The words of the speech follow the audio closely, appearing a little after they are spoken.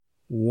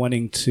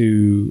wanting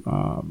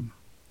to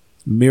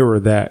mirror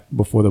that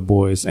before the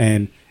boys.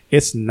 And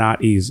it's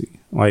not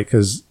easy, like,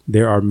 because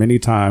there are many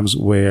times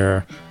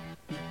where,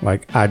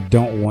 like, I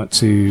don't want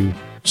to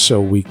show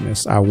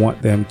weakness. I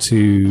want them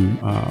to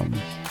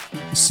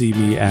see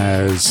me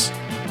as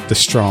the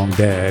strong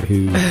dad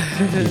who,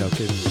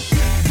 could.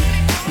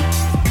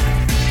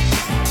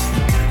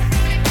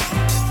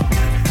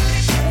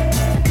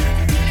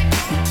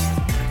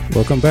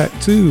 Welcome back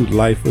to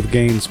Life with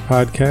Gains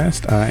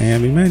podcast. I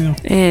am Emmanuel.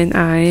 And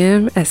I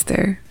am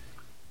Esther.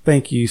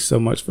 Thank you so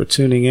much for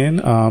tuning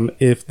in.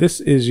 If this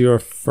is your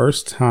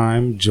first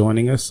time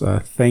joining us,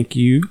 thank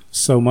you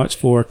so much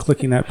for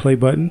clicking that play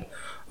button.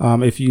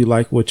 If you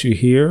like what you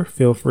hear,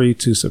 feel free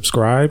to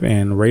subscribe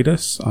and rate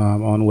us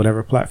on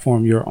whatever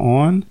platform you're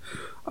on.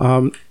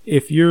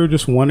 If you're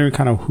just wondering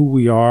kind of who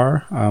we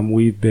are,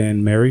 we've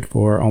been married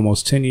for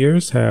almost 10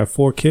 years, have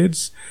 4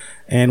 kids,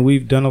 and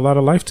we've done a lot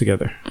of life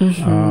together.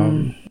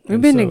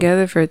 We've been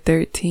together for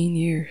 13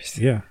 years.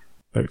 Yeah,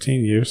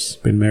 13 years.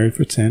 Been married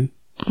for 10.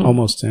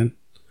 Almost 10.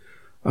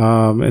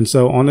 And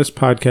so on this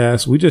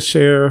podcast, we just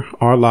share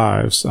our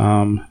lives,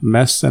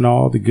 mess and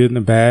all, the good and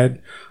the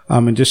bad,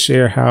 and just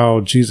share how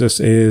Jesus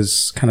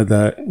is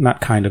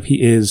he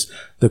is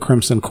the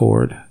crimson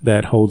cord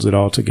that holds it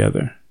all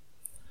together.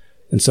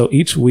 And so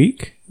each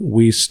week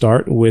we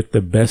start with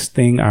the best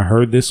thing I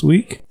heard this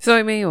week. So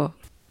Emmanuel.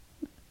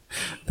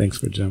 Thanks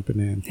for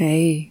jumping in.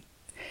 Hey,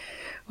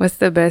 what's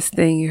the best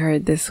thing you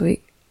heard this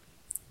week?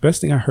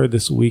 Best thing I heard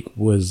this week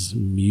was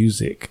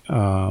music.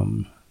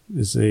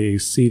 It's a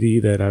CD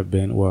that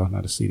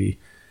not a CD,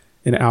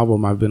 an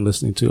album I've been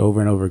listening to over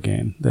and over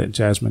again, that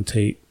Jasmine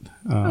Tate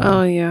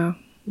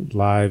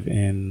live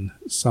in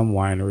some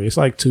winery. It's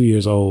like 2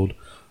 years old,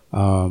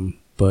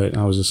 but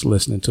I was just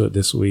listening to it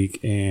this week,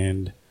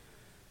 and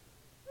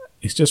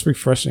it's just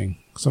refreshing.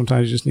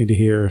 Sometimes you just need to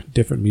hear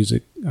different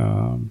music,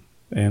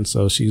 and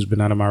so she's been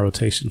out of my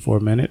rotation for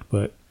a minute,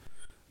 but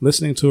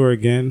listening to her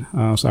again,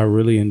 so I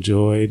really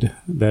enjoyed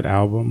that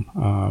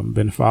album.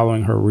 Been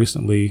following her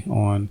recently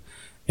on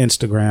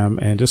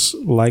Instagram and just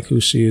like who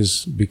she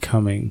is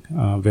becoming.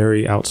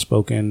 Very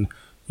outspoken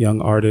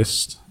young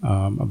artist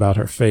about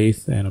her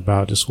faith and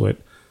about just what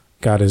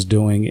God is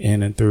doing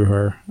in and through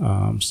her.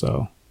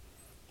 So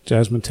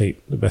Jasmine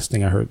Tate, the best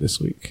thing I heard this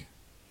week.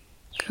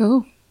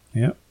 Cool.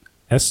 Yep.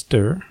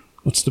 Esther,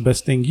 what's the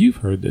best thing you've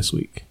heard this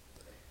week?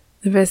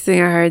 The best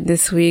thing I heard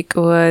this week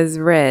was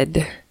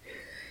Red.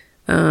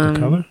 The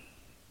color?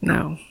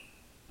 No.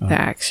 The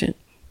action.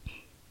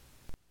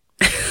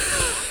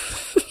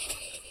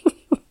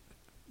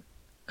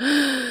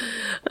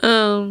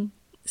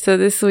 So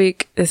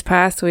this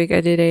past week, I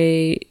did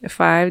a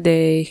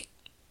 5-day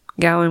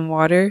gallon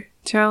water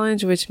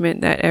challenge, which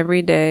meant that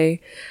every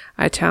day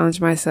I challenged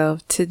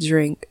myself to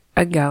drink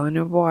a gallon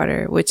of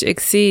water, which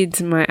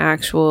exceeds my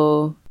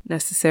actual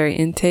necessary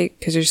intake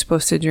because you're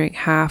supposed to drink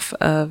half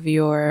of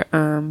your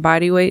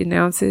body weight in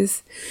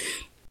ounces.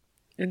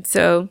 And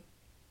so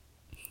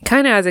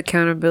kind of as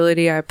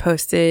accountability, I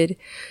posted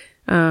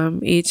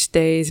each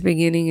day's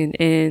beginning and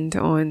end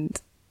on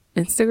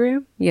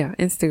Instagram. Yeah,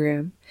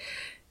 Instagram.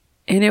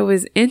 And it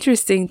was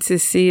interesting to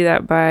see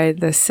that by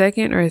the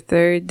second or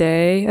third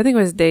day, I think it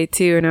was day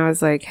 2, and I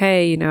was like,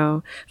 hey,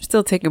 I'm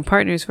still taking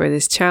partners for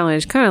this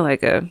challenge, kind of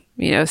like a,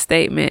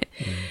 statement.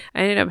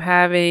 I ended up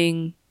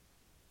having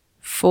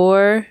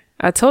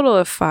a total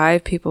of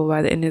 5 people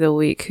by the end of the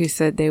week who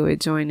said they would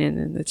join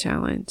in the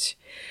challenge.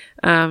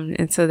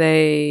 And so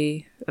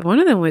one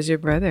of them was your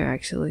brother,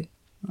 actually.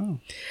 Oh.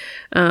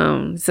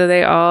 So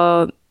they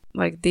all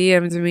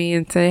DM'd me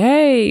and say,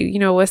 hey,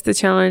 what's the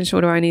challenge?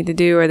 What do I need to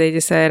do? Or they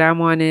just said, I'm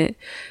on it.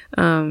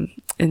 And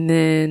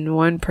then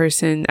one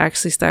person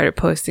actually started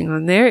posting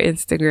on their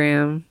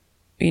Instagram,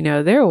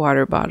 their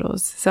water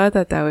bottles. So I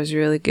thought that was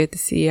really good to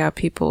see how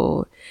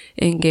people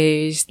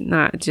engaged,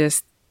 not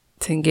just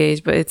to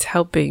engage, but it's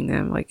helping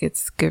them. Like,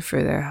 it's good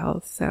for their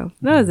health. So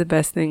that was the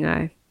best thing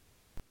I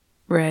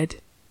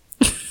read.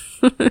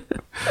 Yeah,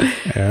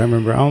 I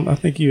remember. I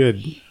think you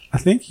had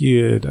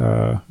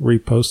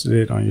reposted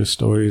it on your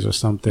stories or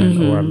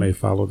something, or I may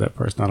follow that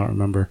person. I don't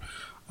remember.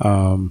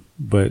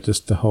 But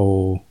just the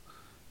whole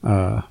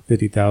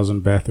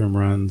 50,000 bathroom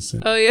runs.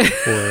 And 4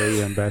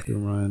 a.m.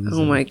 bathroom runs.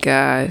 Oh my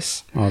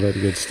gosh. All that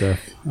good stuff.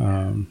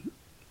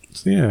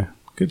 So yeah,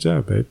 good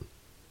job, babe.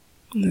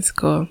 That's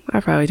cool.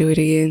 I'll probably do it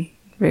again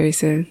very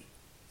soon.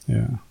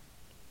 Yeah.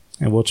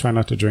 And we'll try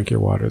not to drink your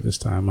water this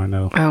time. I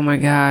know. Oh my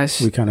gosh.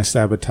 We kind of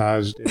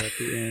sabotaged it at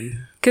the end.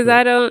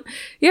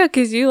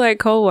 Because you like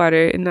cold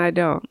water and I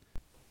don't.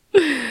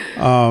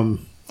 But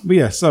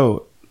yeah,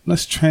 so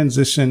let's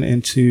transition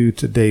into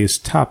today's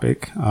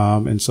topic.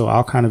 And so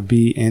I'll kind of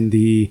be in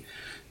the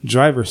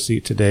driver's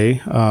seat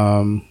today.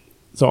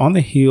 So on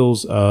the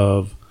heels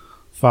of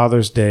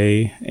Father's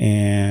Day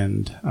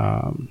and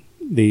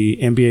the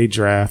NBA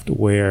draft,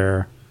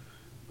 where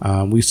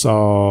we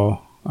saw,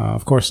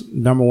 of course,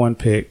 number 1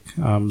 pick,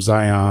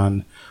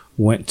 Zion,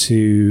 went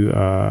to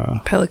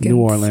New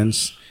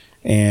Orleans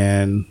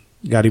and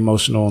got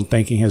emotional and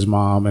thanking his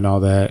mom and all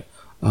that.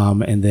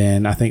 And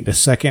then I think the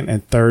 2nd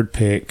and 3rd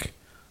pick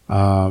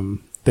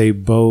They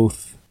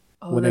both,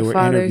 when the they were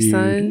father, interviewed,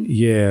 son?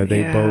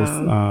 they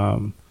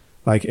both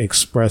like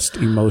expressed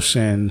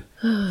emotion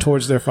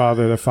towards their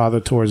father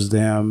towards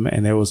them.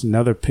 And there was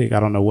another pic,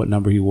 I don't know what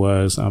number he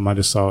was. I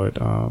just saw it,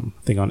 I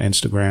think on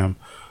Instagram,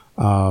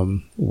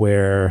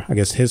 where I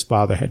guess his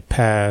father had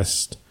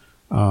passed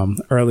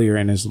earlier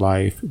in his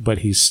life, but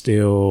he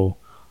still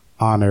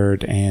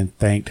honored and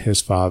thanked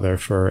his father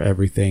for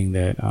everything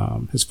that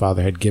his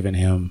father had given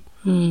him.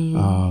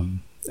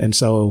 And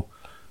so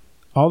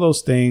all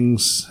those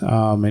things,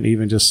 and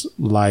even just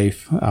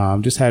life,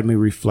 just had me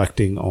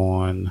reflecting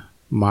on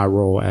my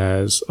role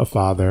as a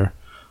father,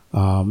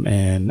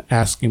 and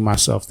asking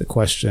myself the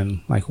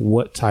question, like,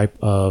 what type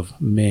of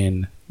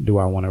men do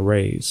I want to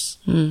raise?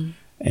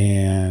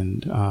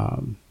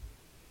 And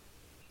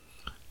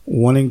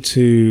wanting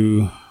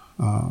to,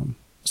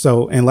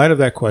 so in light of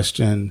that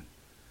question,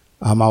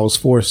 I was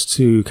forced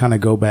to kind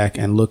of go back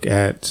and look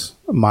at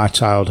my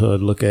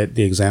childhood, look at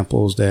the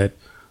examples that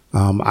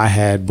I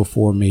had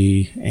before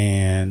me.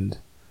 And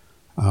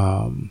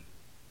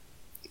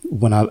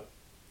when I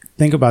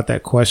think about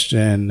that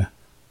question,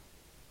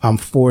 I'm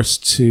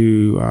forced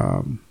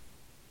to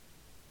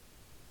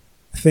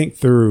think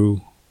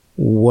through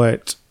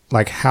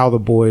how the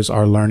boys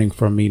are learning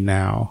from me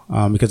now.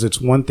 Because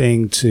it's one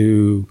thing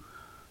to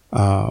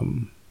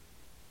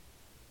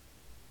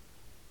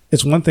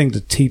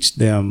teach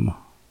them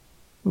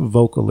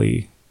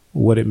vocally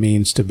what it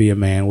means to be a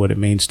man, what it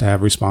means to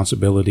have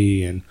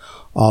responsibility and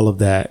all of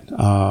that.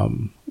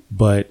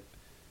 But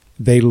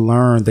they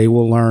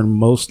will learn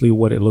mostly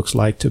what it looks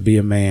like to be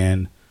a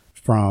man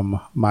from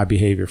my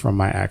behavior, from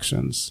my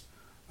actions.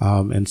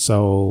 And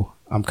so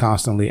I'm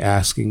constantly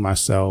asking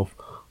myself,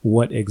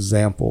 what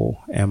example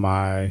am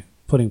I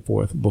putting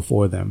forth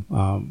before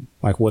them?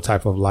 Like, what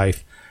type of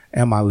life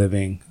am I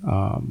living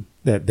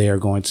that they are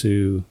going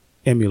to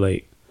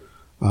emulate?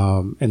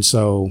 And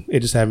so it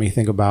just had me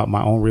think about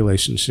my own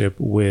relationship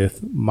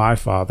with my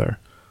father.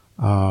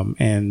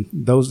 And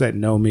those that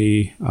know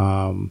me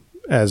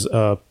as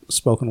a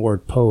spoken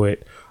word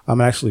poet,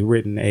 I'm actually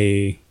written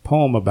a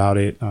poem about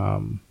it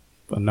a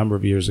number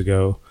of years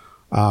ago,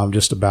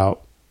 just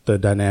about the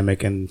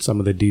dynamic and some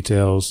of the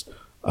details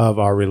of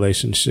our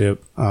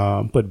relationship.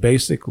 But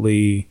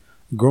basically,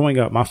 growing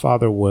up, my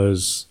father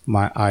was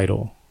my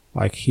idol.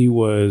 Like, he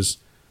was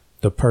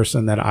the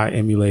person that I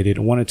emulated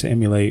and wanted to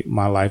emulate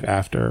my life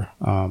after,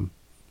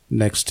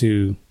 next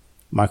to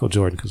Michael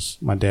Jordan, because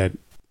my dad,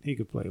 he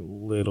could play a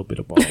little bit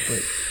of ball,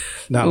 but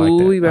not like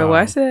that. Ooh, you better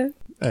watch that.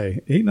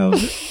 Hey, he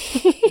knows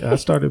it. I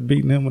started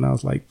beating him when I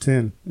was like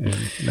 10 and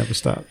never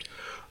stopped.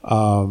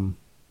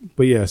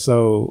 But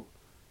so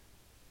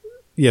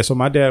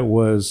my dad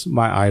was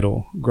my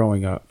idol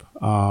growing up.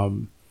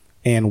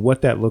 And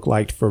what that looked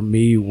like for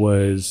me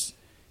was,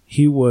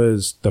 he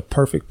was the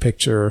perfect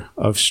picture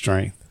of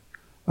strength.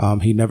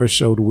 He never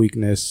showed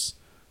weakness,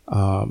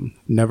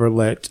 never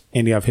let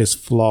any of his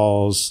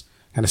flaws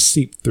kind of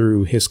seep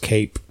through his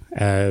cape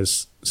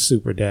as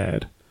super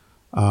dad.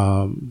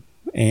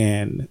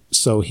 And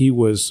so he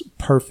was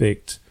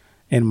perfect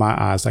in my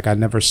eyes. Like, I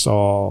never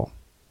saw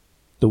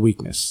the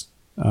weakness,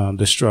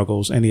 the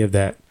struggles, any of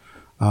that.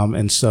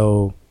 And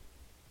so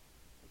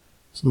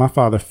my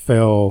father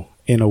fell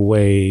in a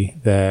way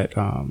that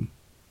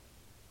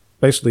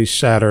basically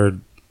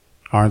shattered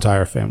our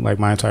entire family, like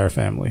my entire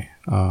family.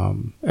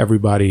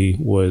 Everybody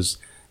was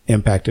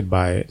impacted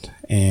by it.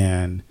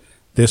 And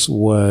this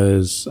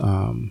was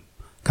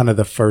kind of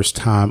the first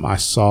time I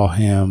saw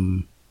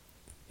him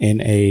in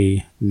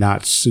a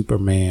not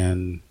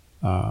Superman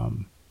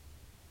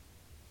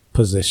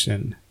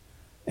position.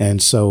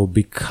 And so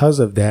because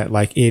of that,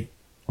 like, it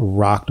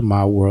rocked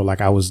my world.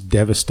 Like, I was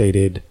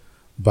devastated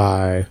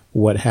by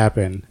what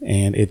happened,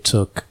 and it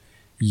took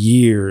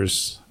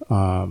years,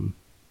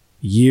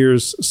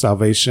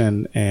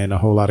 salvation, and a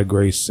whole lot of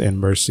grace and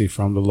mercy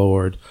from the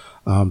Lord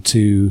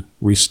to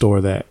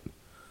restore that.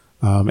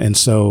 And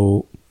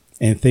so,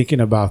 in thinking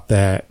about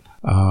that,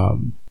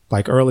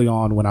 like, early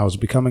on when I was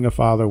becoming a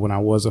father, when I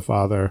was a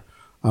father,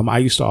 I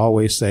used to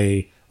always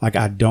say, like,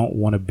 I don't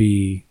want to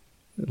be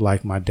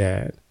like my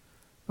dad,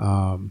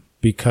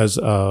 because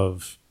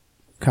of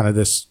kind of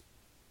this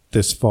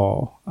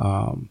fall.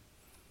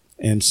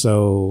 And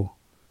so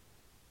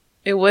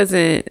it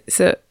wasn't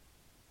so,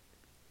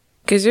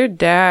 because your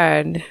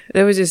dad,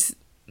 that was just,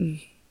 you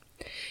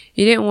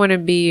didn't want to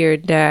be your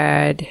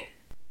dad,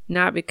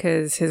 not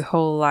because his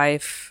whole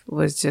life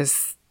was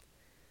just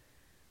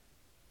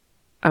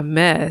a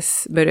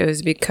mess, but it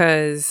was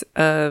because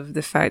of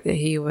the fact that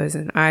he was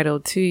an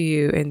idol to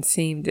you and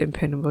seemed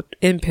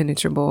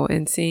impenetrable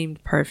and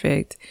seemed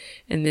perfect.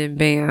 And then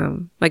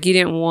bam, like, you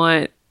didn't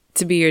want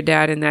to be your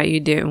dad, and that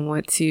you didn't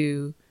want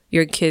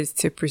your kids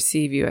to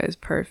perceive you as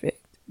perfect.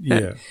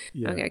 Yeah.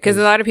 Okay, because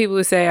a lot of people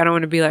who say, I don't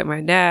want to be like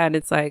my dad,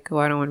 it's like,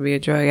 well, I don't want to be a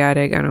drug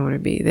addict, I don't want to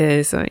be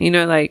this, or,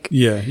 like.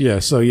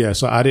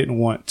 So I didn't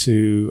want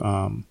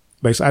to,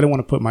 basically, I didn't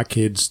want to put my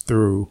kids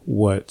through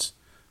what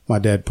my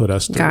dad put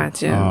us through.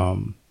 Gotcha.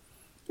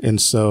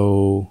 And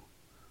so,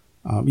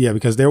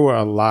 because there were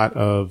a lot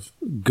of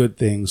good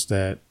things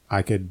that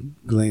I could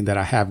glean, that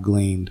I have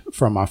gleaned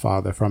from my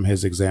father, from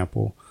his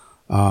example.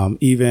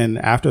 Even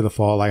after the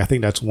fall, like I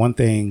think that's one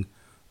thing,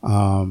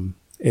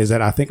 is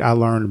that I think I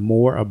learned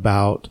more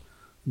about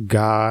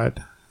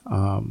God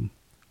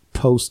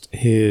post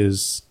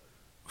his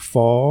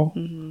fall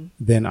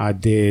than I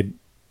did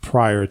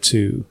prior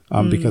to,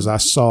 because I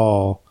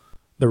saw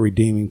the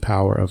redeeming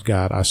power of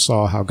God. I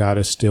saw how God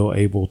is still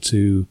able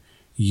to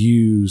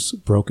use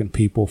broken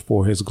people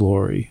for his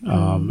glory,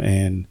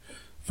 and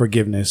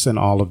forgiveness and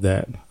all of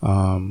that.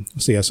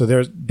 So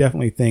there's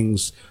definitely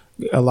things,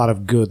 a lot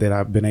of good that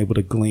I've been able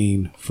to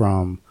glean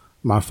from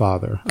my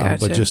father.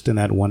 Gotcha. But just in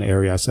that one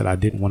area, I said I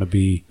didn't want to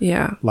be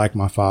like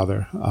my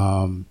father.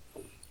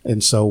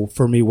 And so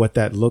for me, what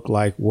that looked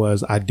like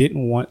was I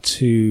didn't want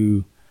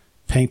to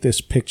paint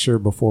this picture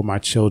before my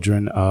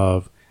children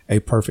of a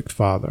perfect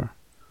father.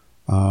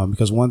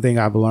 Because one thing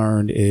I've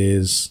learned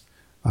is,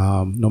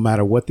 no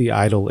matter what the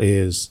idol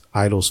is,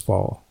 idols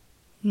fall,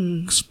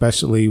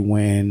 especially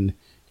when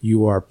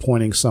you are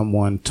pointing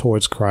someone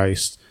towards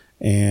Christ,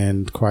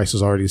 and Christ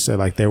has already said,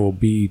 like, there will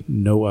be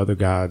no other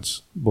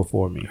gods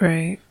before me.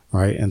 Right.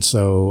 Right. And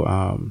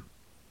so,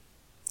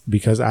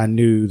 because I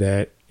knew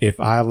that if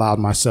I allowed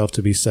myself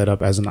to be set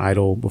up as an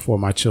idol before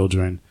my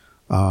children,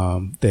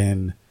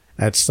 then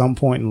at some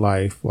point in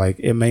life, like,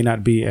 it may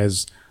not be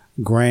as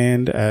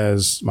grand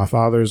as my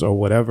father's or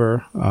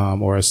whatever,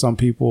 or as some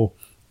people,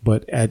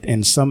 but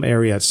in some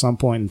area, at some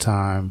point in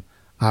time,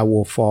 I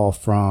will fall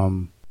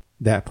from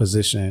that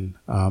position.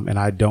 And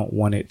I don't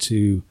want it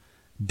to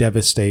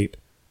devastate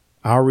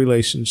our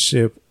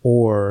relationship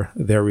or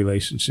their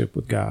relationship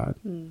with God.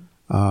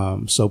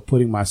 So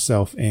putting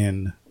myself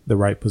in the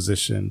right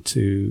position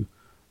to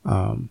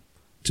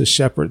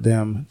shepherd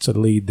them, to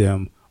lead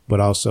them, but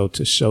also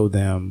to show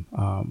them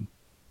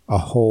a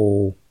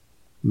whole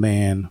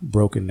man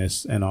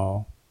brokenness and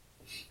all.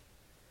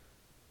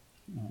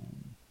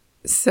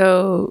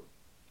 So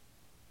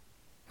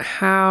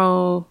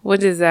what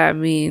does that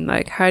mean?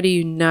 Like, how do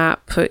you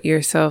not put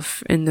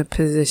yourself in the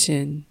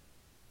position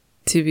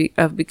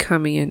of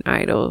becoming an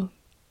idol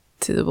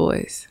to the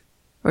boys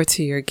or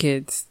to your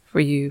kids, for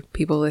you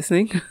people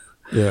listening?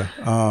 Yeah.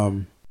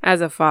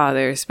 As a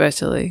father,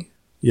 especially.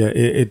 Yeah,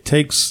 it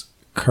takes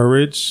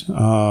courage,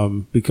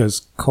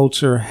 because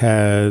culture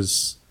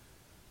has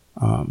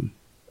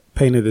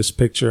painted this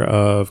picture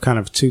of kind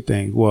of two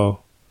things.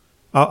 Well,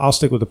 I'll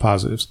stick with the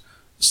positives.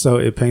 So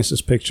it paints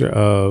this picture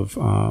of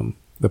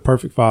the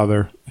perfect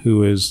father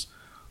who is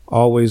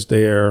always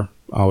there,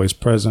 always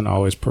present,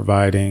 always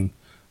providing,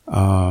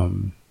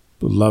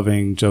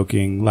 loving,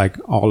 joking, like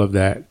all of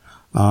that.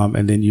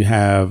 And then you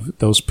have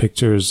those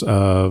pictures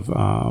of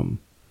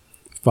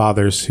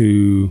fathers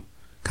who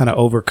kind of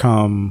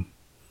overcome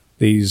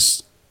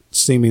these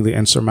seemingly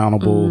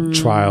insurmountable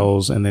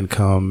trials and then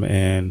come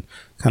and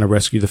kind of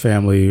rescue the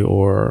family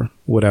or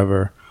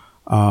whatever,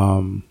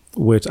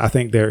 which I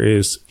think there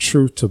is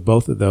truth to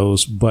both of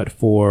those. But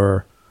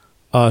for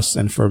us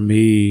and for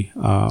me,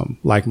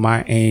 like,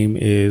 my aim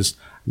is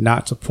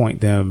not to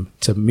point them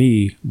to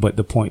me, but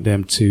to point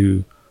them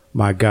to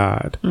my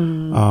God.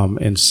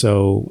 And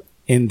so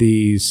in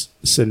these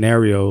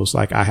scenarios,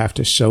 like, I have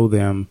to show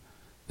them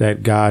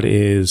that God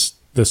is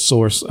the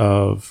source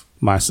of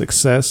my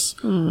success,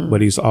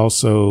 but he's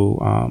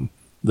also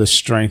the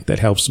strength that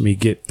helps me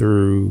get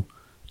through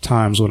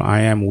times when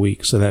I am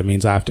weak. So that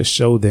means I have to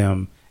show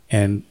them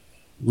and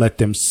let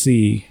them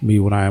see me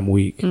when I am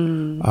weak.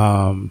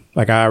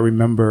 Like, I don't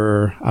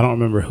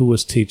remember who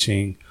was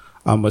teaching,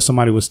 but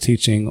somebody was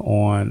teaching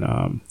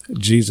on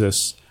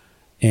Jesus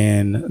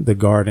in the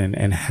garden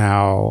and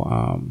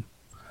how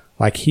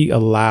like, he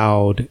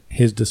allowed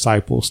his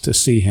disciples to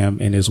see him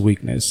in his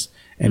weakness.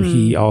 And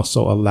he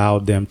also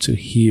allowed them to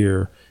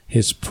hear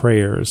his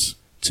prayers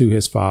to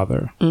his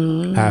father,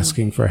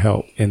 asking for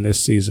help in this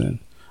season,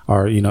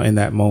 or, in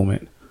that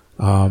moment.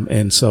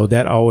 And so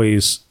that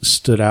always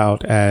stood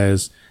out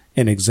as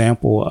an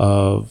example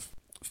of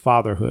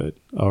fatherhood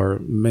or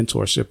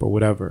mentorship or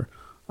whatever.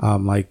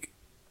 Like,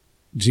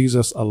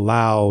 Jesus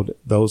allowed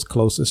those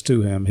closest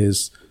to him,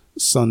 his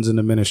sons in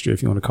the ministry,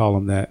 if you want to call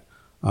them that,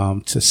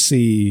 to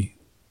see,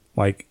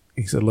 like,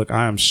 he said, look,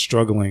 I am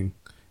struggling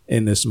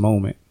in this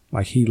moment.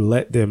 Like, he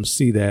let them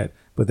see that,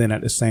 but then at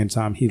the same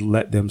time, he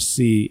let them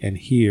see and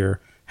hear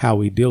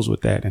how he deals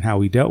with that, and how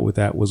he dealt with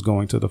that was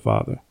going to the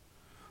Father.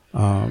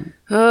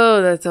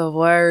 Oh, that's a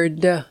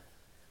word. Yeah.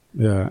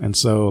 And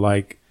so,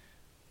 like,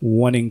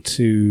 wanting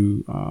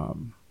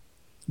to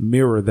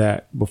mirror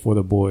that before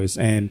the boys,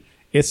 and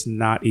it's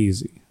not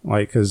easy,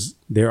 like, because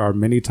there are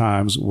many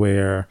times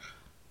where,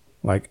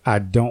 like, I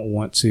don't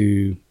want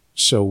to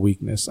show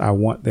weakness. I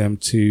want them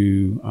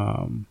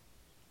to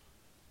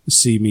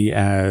see me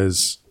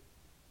as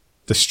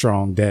the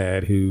strong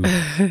dad who,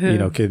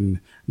 can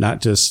not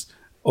just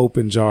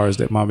open jars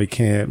that mommy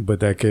can't, but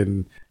that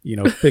can,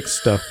 fix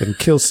stuff and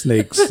kill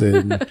snakes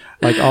and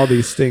like all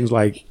these things.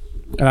 Like,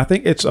 and I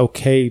think it's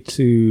okay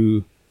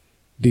to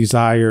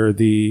desire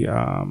the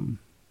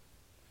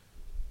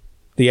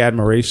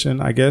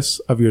admiration, I guess,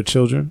 of your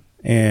children,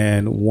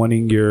 and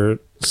wanting your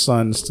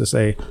sons to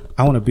say,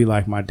 I want to be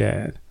like my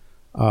dad.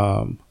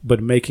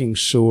 But making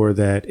sure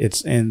that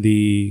it's in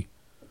the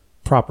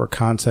proper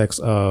context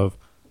of,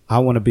 I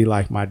want to be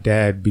like my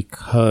dad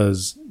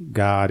because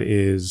God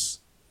is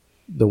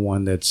the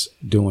one that's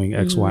doing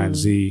X, Y, and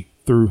Z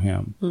through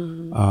him.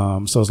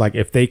 So it's like,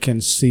 if they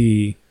can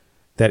see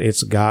that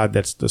it's God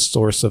that's the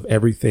source of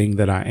everything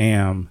that I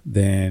am,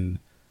 then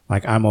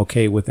like I'm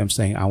okay with them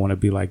saying, I want to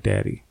be like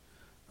daddy.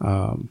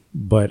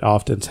 But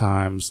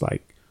oftentimes,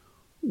 like,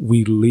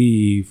 we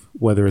leave,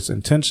 whether it's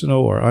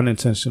intentional or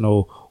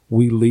unintentional,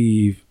 we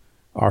leave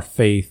our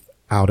faith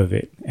out of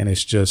it. And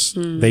it's just,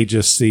 they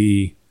just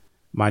see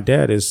my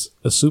dad is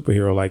a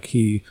superhero. Like,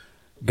 he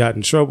got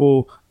in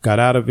trouble, got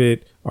out of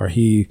it, or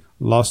he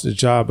lost his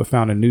job but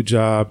found a new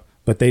job.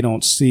 But they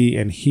don't see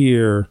and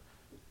hear,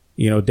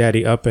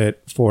 daddy up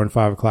at 4 and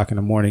 5 o'clock in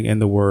the morning in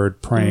the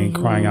word, praying,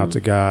 crying out to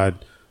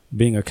God,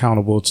 being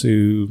accountable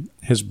to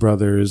his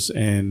brothers.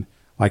 And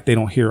like, they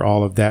don't hear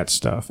all of that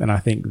stuff. And I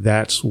think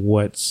that's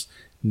what's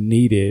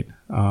needed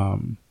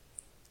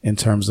in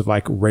terms of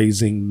like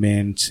raising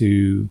men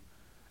to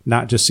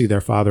not just see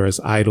their father as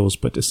idols,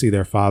 but to see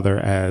their father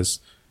as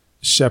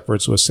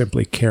shepherds who are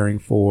simply caring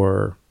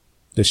for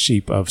the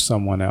sheep of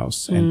someone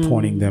else and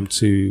pointing them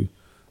to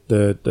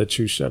the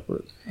true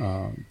shepherd.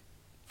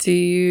 Do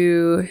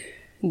you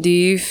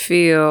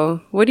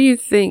feel, what do you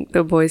think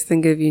the boys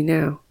think of you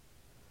now?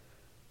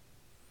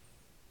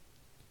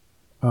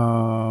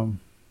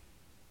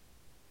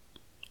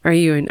 Are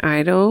you an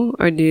idol,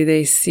 or do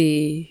they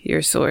see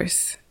your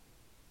source?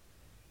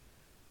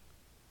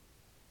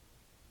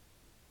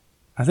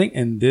 I think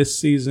in this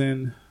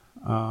season,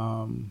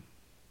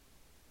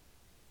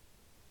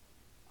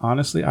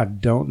 honestly, I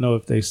don't know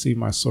if they see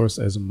my source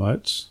as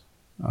much.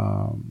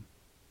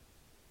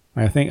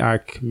 I think I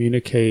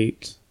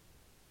communicate,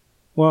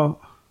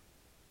 well,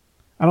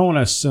 I don't want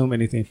to assume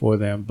anything for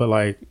them, but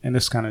like, and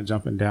it's kind of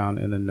jumping down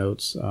in the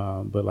notes,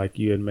 but like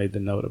you had made the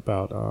note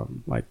about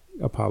like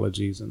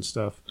apologies and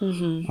stuff.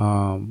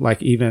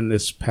 Like even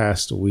this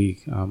past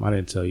week, I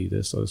didn't tell you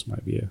this, so this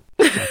might be a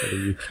topic to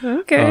you.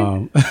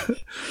 Okay.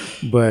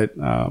 But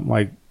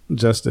like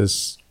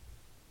Justice,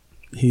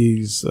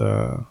 he's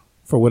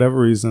for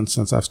whatever reason,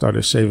 since I've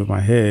started shaving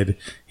my head,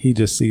 he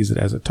just sees it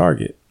as a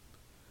target.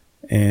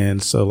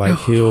 And so like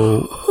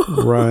he'll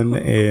run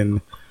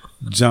and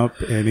jump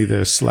and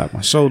either slap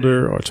my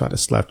shoulder or try to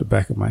slap the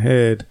back of my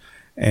head.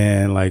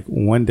 And like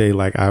one day,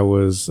 like I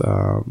was,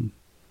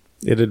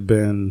 it had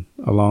been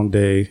a long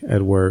day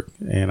at work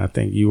and I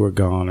think you were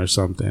gone or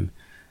something.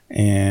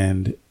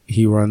 And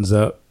he runs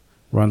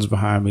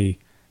behind me.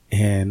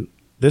 And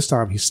this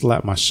time he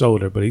slapped my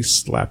shoulder, but he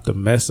slapped the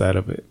mess out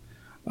of it.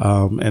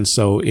 And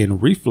so in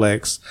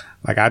reflex,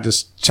 like I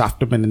just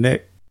chopped him in the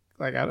neck.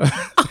 Like I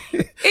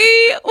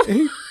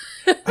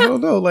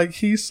don't know. Like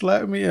he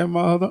slapped me and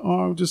my other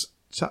arm just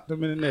chopped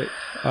him in the neck.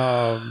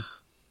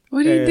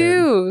 What did you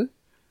do?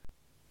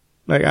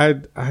 Like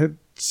I had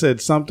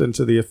said something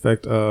to the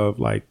effect of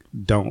like,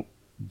 don't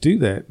do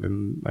that,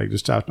 and like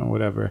just chopped him,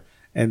 whatever.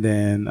 And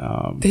then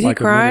did like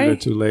he cry? a minute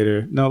or two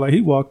later, no, like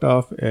he walked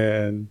off,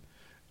 and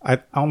I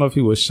don't know if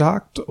he was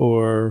shocked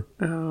or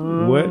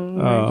what.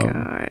 My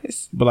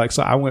gosh. But like,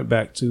 so I went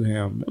back to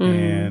him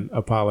and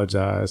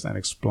apologized and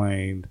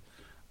explained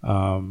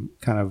kind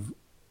of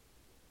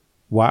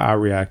why I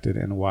reacted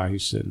and why he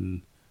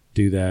shouldn't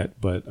do that,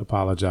 but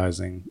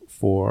apologizing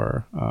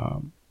for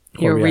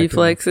your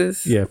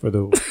reflexes. Yeah, for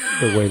the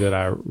way that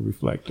I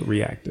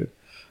reacted.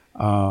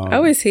 I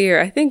was here.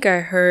 I think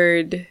I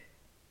heard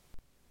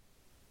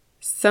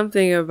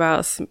something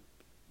about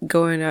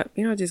going up,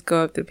 just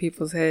go up to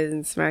people's heads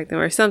and smack them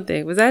or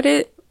something. Was that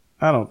it?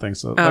 I don't think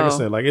so. Like I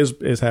said, like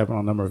it's happened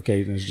on a number of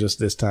occasions. Just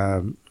this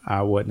time,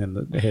 I wasn't in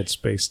the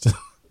headspace to.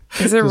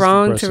 Is it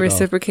wrong to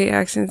reciprocate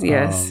actions?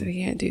 Yes,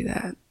 we can't do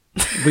that.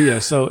 But yeah,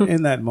 so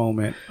in that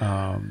moment,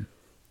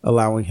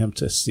 allowing him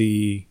to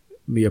see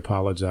me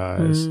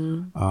apologize,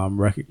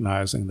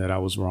 recognizing that I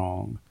was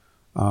wrong,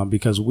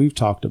 because we've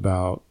talked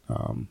about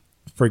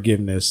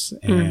forgiveness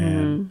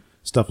and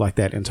stuff like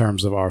that in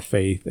terms of our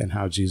faith and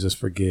how Jesus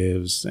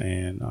forgives,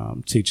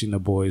 and teaching the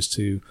boys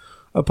to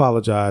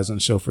apologize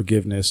and show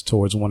forgiveness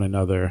towards one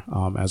another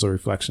as a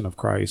reflection of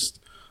Christ.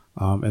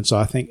 And so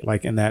I think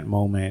like in that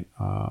moment,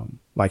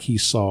 like he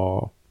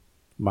saw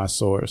my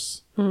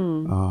source.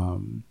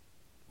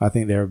 I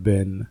think there have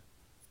been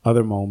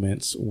other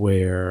moments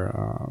where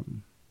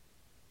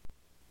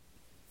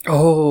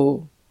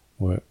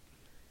what?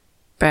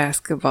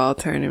 Basketball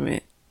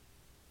tournament.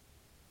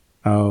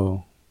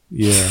 Oh,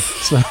 yeah.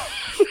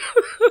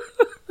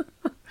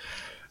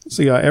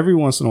 So yeah, every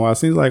once in a while, it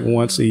seems like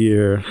once a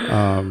year,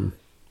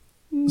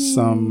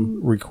 some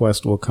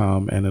request will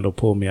come and it'll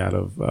pull me out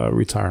of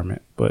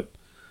retirement. But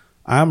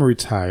I'm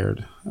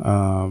retired.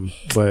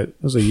 But it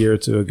was a year or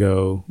two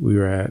ago. We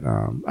were at.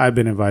 I'd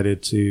been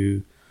invited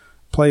to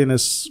play in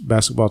this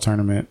basketball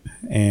tournament,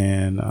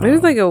 and it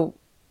was like a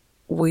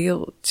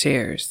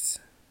wheelchairs,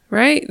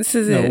 right? This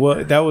is it.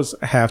 Well, that was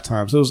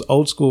halftime. So it was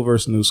old school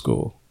versus new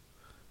school.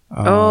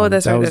 That's right.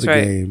 That was that's the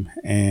right. game,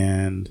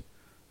 and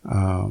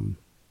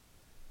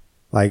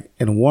like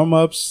in warm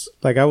ups,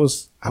 like I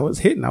was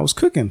hitting, I was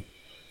cooking,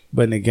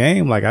 but in the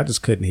game, like I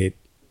just couldn't hit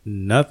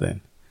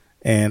nothing,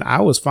 and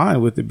I was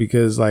fine with it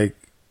because like,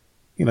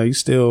 you know, you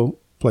still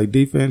play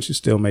defense, you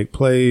still make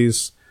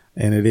plays,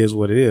 and it is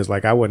what it is.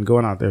 Like I wasn't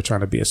going out there trying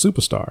to be a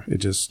superstar. It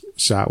just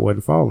shot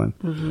wasn't falling.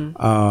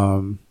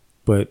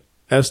 But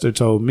Esther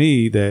told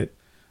me that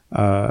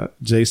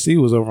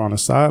JC was over on the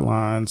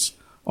sidelines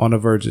on the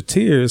verge of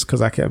tears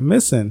because I kept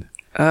missing.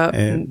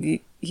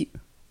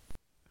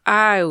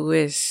 I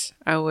wish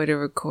I would have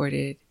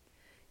recorded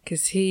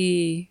because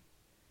he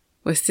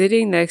was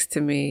sitting next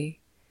to me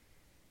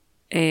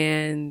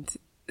and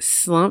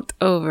slumped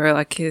over,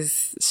 like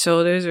his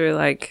shoulders were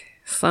like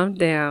slumped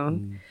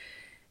down.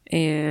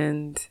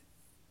 And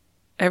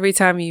every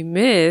time you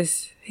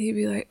miss, he'd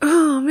be like,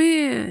 oh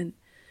man.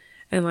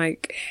 And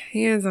like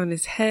hands on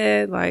his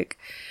head, like,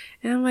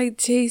 and I'm like,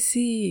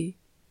 JC.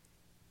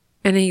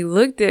 And he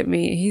looked at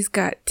me and he's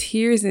got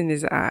tears in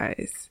his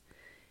eyes.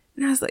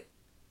 And I was like,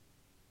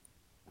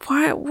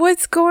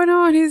 what's going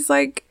on? He's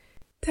like,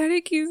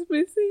 Daddy keeps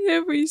missing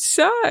every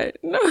shot.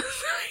 And I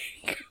was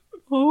like,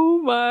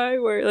 oh my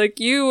word. Like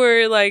you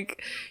are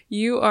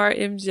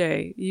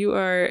MJ. You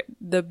are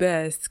the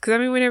best. Cause I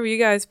mean, whenever you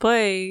guys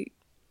play,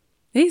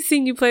 he's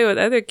seen you play with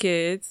other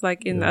kids,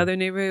 like in the other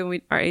neighborhood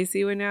when our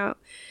AC went out.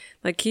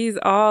 Like he's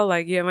all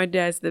like, yeah, my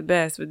dad's the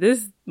best. But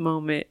this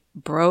moment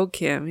broke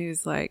him. He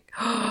was like,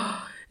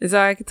 oh. And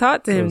so I could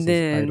talk to him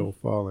then. Idol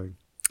falling.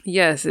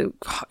 Yes, it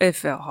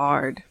felt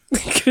hard.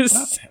 Not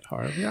that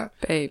hard, yeah.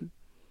 Babe.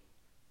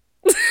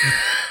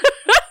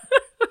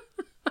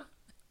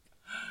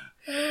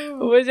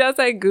 Would y'all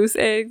say goose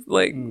eggs?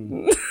 Like,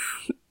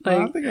 like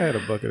I think I had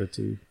a bucket or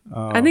two.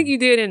 I think you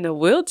did in the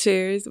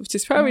wheelchairs, which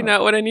is probably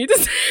not what I need to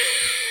say.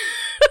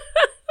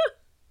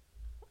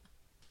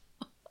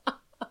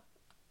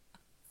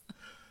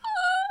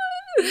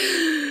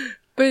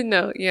 But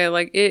no, yeah,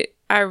 like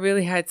I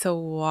really had to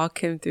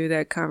walk him through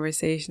that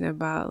conversation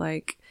about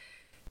like,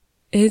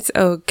 it's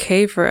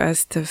okay for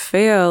us to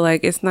fail.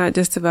 Like, it's not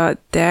just about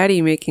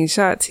daddy making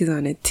shots. He's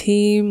on a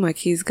team. Like,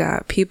 he's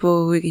got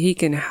people who he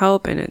can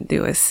help and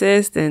do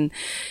assist. And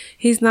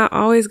he's not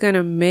always going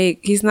to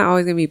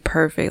be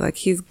perfect. Like,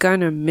 he's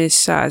going to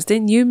miss shots.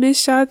 Didn't you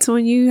miss shots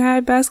when you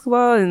had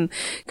basketball? And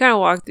kind of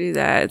walk through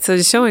that. So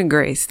just showing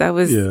grace. That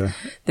was the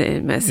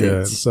end message.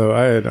 Yeah. So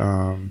I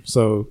had,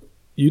 so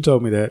you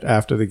told me that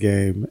after the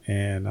game,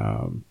 and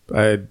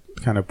I had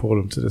kind of pulled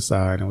him to the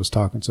side and was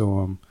talking to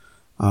him.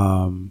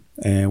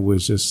 And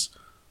was just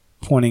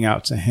pointing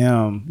out to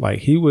him,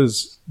 like he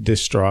was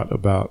distraught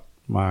about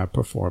my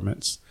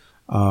performance.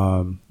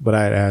 But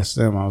I had asked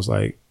him, I was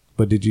like,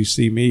 but did you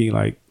see me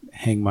like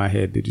hang my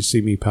head? Did you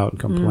see me pout and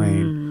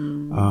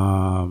complain?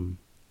 And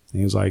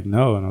he was like,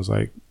 no. And I was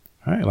like,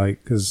 all right,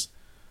 like, cause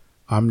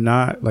I'm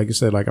not, like you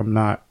said, like I'm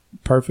not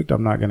perfect.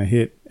 I'm not going to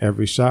hit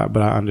every shot,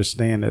 but I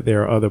understand that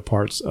there are other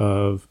parts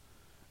of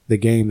the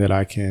game that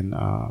I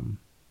can,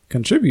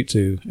 contribute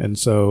to. And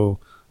so,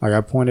 like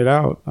I pointed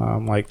out,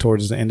 like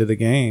towards the end of the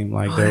game,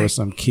 like there were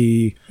some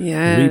key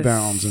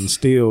rebounds and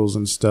steals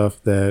and stuff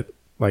that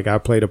like I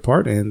played a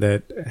part in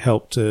that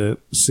helped to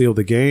seal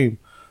the game.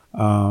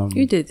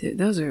 You did.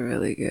 Those were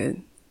really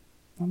good.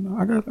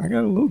 I got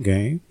a little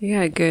game. You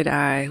had a good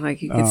eye,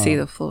 like you could see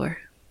the floor.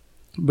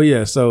 But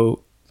yeah,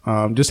 so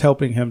just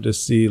helping him to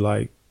see,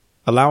 like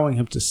allowing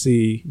him to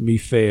see me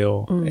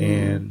fail,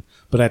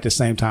 but at the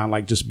same time,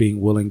 like just being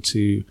willing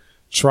to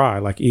try,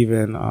 like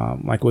even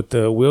like with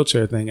the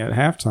wheelchair thing at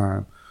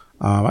halftime,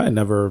 I had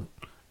never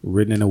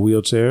ridden in a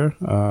wheelchair,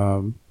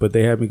 but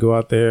they had me go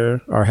out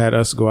there, or had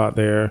us go out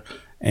there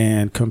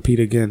and compete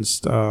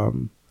against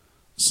some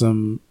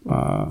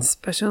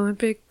Special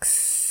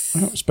Olympics.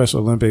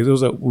 It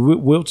was a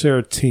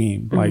wheelchair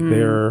team. Like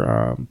they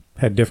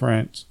had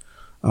different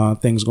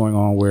things going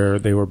on where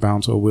they were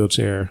bound to a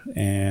wheelchair,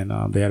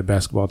 and they had a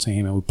basketball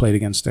team, and we played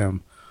against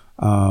them,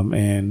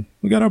 and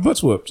we got our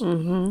butts whooped.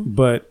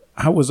 But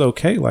I was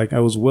okay. Like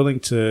I was willing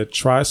to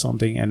try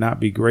something and not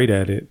be great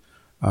at it.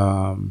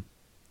 And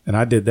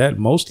I did that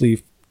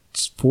mostly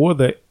for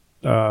the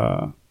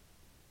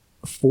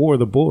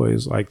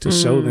boys, like to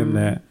show them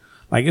that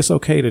like, it's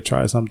okay to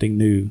try something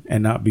new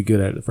and not be good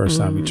at it the first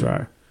time you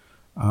try.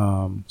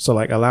 So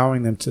like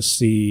allowing them to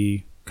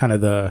see kind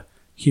of the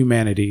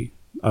humanity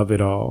of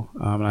it all.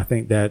 And I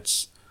think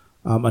that's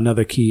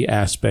another key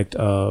aspect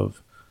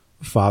of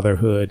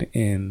fatherhood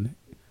in,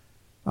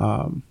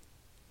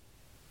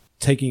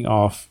 taking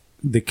off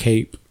the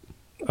cape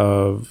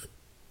of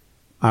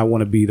I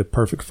want to be the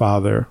perfect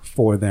father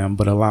for them,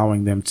 but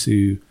allowing them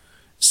to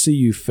see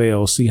you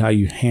fail, see how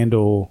you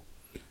handle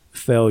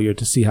failure,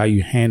 to see how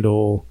you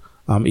handle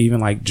even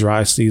like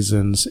dry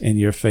seasons in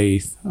your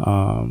faith.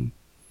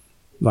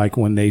 Like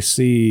when they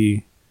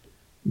see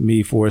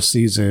me for a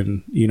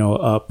season, you know,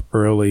 up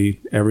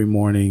early every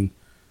morning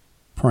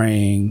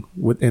praying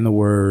within the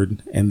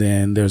word, and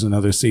then there's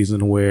another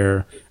season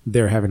where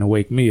they're having to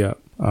wake me up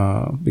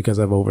because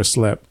I've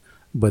overslept,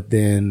 but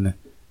then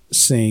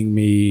seeing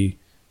me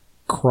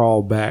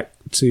crawl back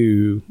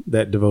to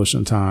that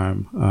devotion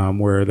time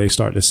where they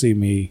start to see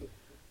me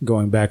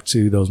going back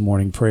to those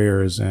morning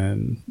prayers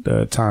and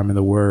the time in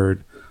the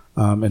Word.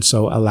 And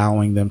so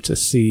allowing them to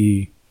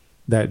see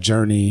that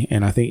journey,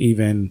 and I think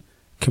even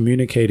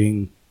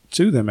communicating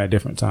to them at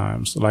different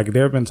times. Like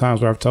there have been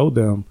times where I've told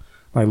them,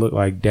 like, look,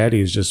 like Daddy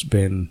has just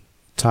been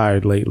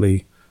tired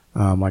lately.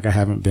 Like I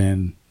haven't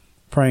been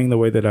praying the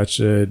way that I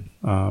should,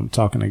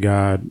 talking to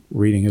God,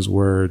 reading his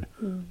Word.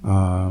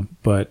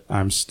 But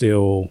I'm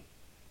still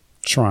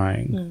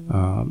trying.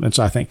 And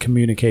so I think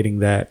communicating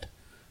that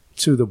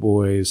to the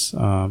boys,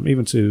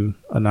 even to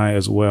Anaya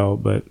as well,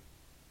 but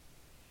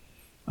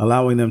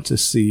allowing them to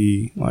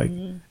see, like,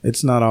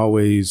 it's not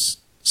always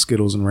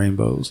Skittles and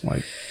rainbows.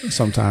 Like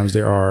sometimes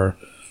there are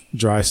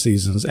dry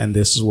seasons, and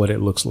this is what it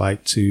looks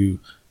like to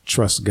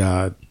trust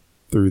God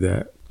through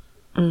that.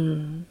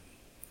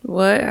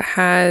 What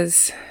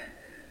has,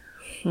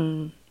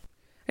 I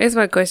guess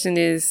my question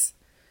is,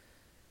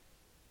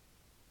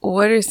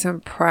 what are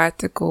some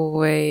practical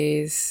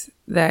ways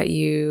that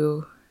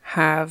you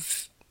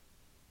have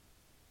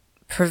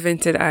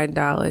prevented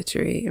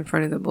idolatry in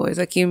front of the boys?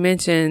 Like you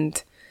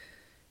mentioned,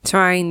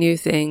 trying new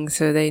things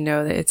so they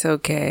know that it's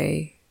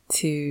okay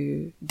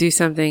to do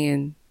something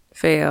and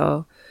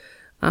fail.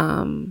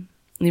 You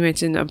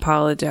mentioned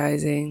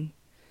apologizing.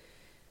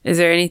 Is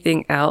there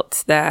anything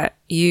else that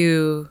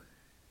you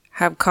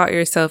have caught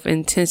yourself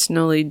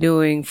intentionally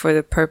doing for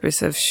the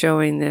purpose of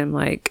showing them,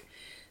 like,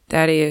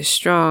 Daddy is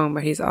strong,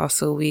 but he's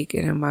also weak,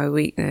 and in my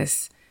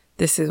weakness,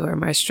 this is where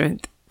my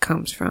strength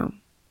comes from?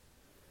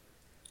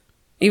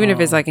 Even if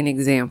it's like an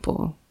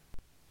example.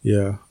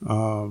 Yeah.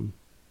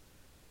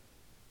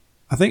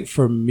 I think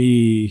for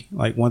me,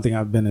 like one thing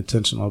I've been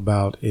intentional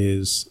about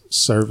is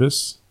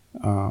service.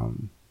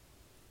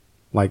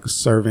 Like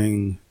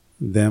serving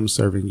them,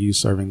 serving you,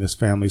 serving this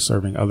family,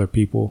 serving other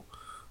people.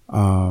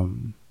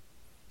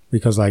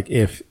 Because like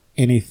if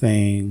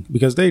anything,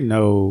 because they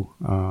know,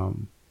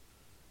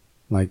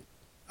 like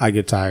I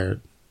get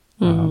tired.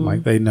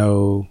 Like they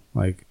know,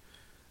 like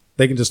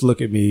they can just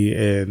look at me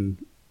and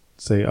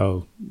say,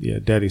 oh yeah,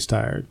 Daddy's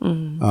tired.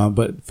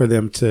 But for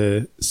them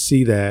to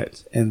see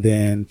that and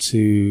then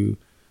to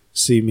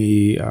see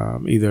me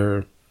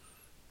either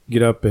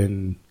get up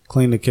and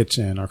clean the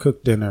kitchen or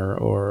cook dinner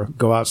or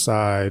go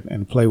outside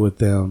and play with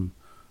them.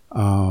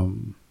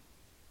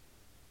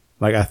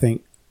 Like I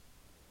think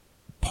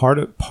part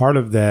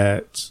of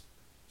that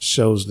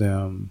shows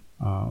them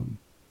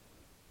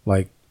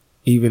like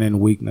even in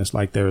weakness,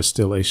 like there is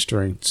still a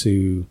strength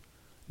to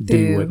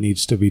do what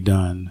needs to be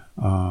done.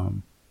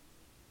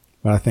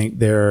 But I think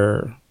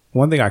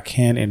one thing I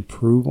can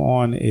improve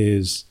on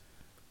is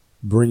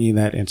bringing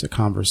that into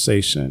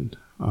conversation,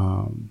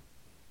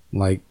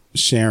 like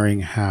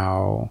sharing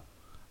how,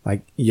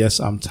 like, yes,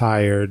 I'm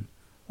tired,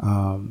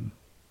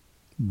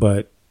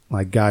 but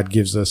like God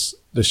gives us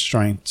the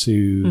strength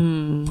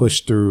to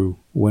push through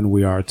when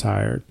we are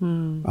tired.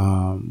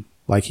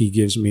 Like he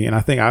gives me, and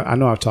I think I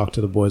know I've talked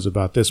to the boys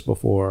about this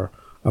before,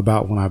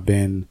 about when I've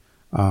been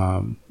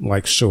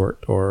like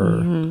short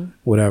or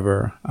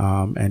whatever,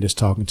 and just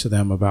talking to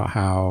them about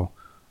how,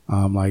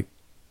 like,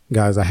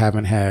 guys, I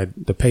haven't had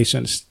the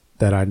patience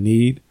that I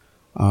need,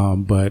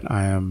 but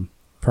I am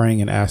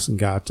praying and asking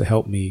God to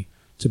help me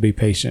to be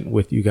patient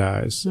with you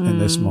guys in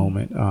this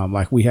moment.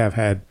 Like we have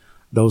had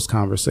those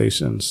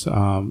conversations.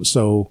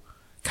 So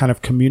kind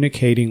of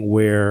communicating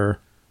where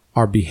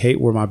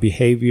my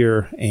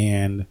behavior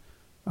and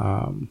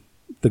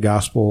the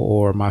gospel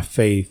or my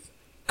faith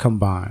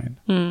combine.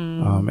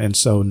 And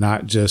so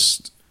not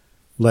just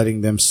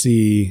letting them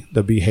see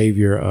the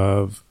behavior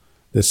of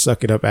this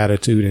suck it up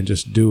attitude and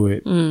just do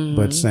it,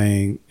 but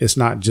saying it's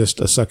not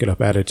just a suck it up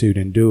attitude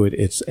and do it.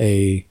 It's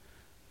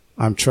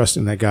I'm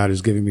trusting that God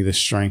is giving me the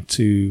strength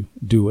to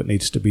do what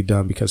needs to be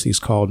done because he's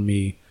called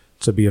me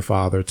to be a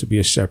father, to be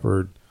a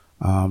shepherd,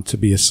 to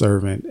be a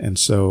servant. And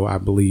so I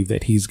believe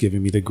that he's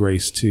giving me the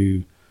grace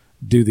to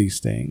do these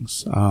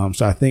things. So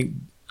I think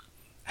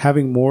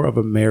having more of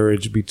a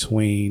marriage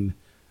between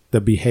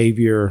the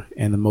behavior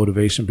and the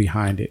motivation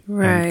behind it,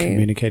 and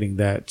communicating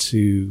that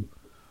to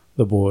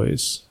the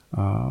boys.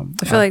 I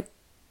feel like,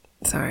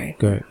 sorry.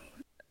 Go ahead.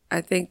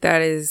 I think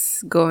that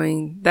is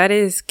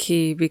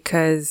key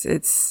because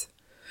it's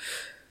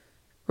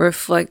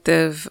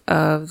reflective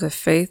of the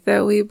faith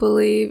that we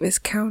believe. It's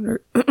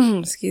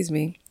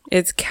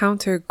it's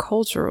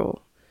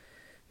countercultural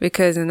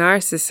because in our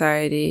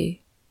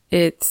society,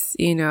 it's,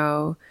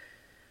 I'm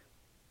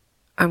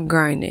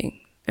grinding.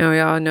 And we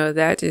all know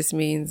that just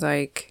means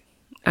like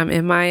I'm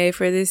MIA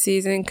for this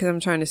season because I'm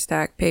trying to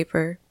stack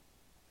paper.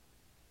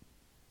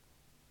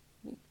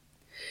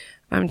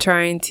 I'm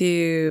trying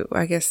to,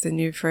 I guess the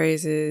new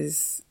phrase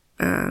is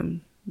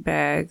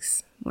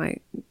bags,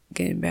 like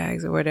getting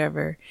bags or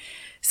whatever.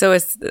 So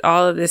it's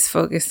all of this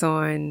focus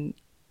on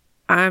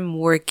I'm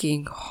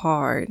working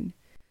hard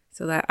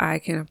so that I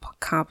can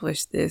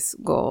accomplish this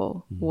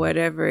goal.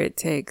 Whatever it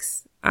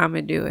takes, I'm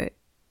going to do it.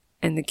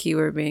 And the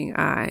keyword being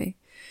I.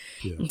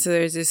 Yeah. And so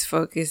there's this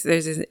focus,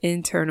 there's this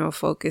internal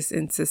focus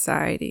in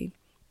society,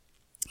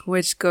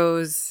 which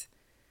goes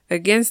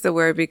against the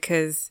word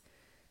because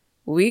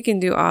we can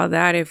do all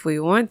that if we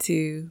want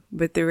to,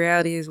 but the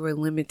reality is we're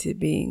limited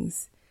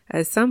beings.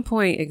 At some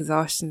point,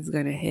 exhaustion is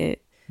going to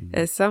hit.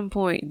 At some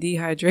point,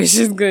 dehydration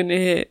is going to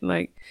hit.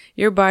 Like,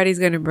 your body's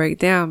going to break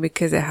down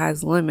because it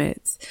has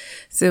limits.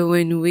 So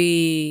when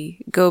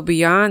we go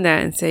beyond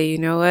that and say, you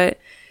know what,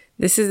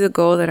 this is the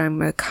goal that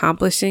I'm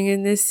accomplishing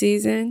in this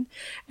season.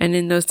 And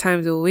in those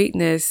times of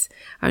weakness,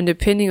 I'm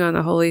depending on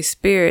the Holy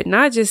Spirit,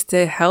 not just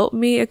to help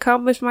me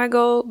accomplish my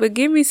goal, but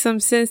give me some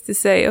sense to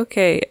say,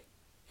 okay,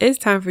 it's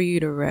time for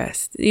you to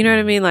rest. You know what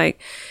I mean? Like,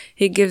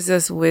 he gives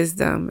us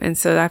wisdom. And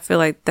so I feel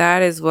like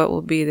that is what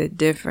will be the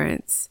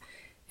difference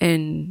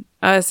in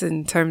us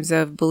in terms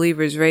of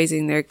believers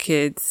raising their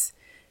kids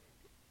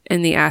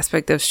in the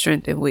aspect of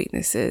strength and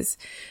weaknesses,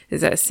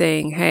 is that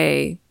saying,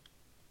 hey,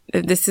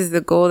 if this is the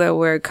goal that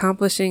we're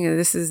accomplishing, and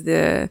this is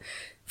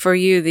for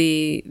you,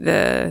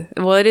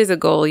 well, it is a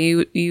goal.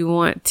 You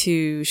want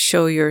to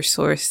show your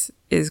source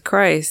is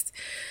Christ.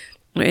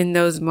 In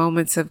those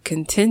moments of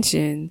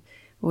contention,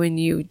 when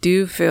you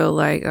do feel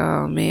like,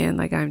 oh man,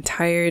 like I'm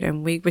tired,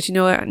 I'm weak, but you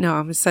know what? No,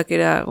 I'm gonna suck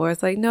it up. Or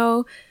it's like,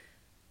 no,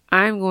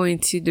 I'm going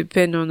to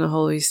depend on the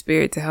Holy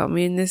Spirit to help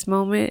me in this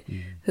moment,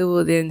 who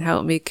will then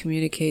help me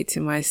communicate to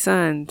my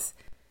sons,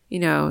 you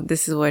know,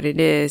 this is what it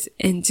is.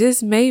 And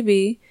just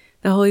maybe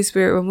the Holy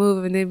Spirit will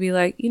move and they'll be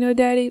like, you know,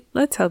 Daddy,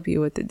 let's help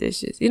you with the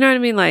dishes. You know what I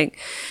mean? Like,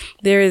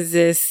 there is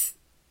this,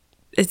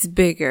 it's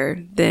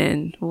bigger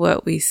than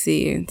what we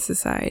see in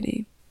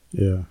society.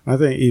 Yeah. I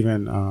think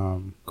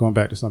even going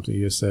back to something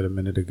you just said a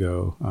minute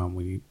ago,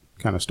 when you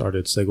kind of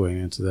started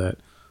segueing into that,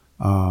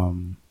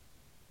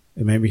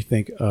 it made me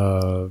think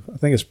of, I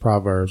think it's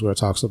Proverbs, where it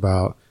talks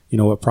about, you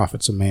know, what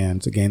profits a man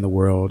to gain the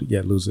world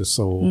yet lose his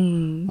soul.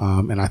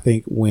 And I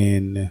think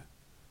when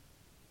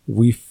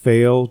we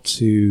fail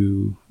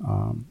to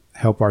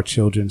help our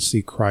children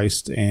see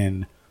Christ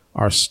in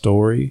our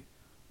story,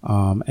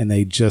 and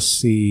they just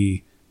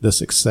see the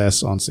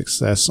success on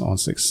success on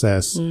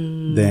success,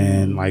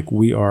 then like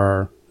we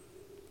are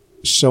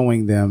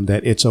showing them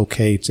that it's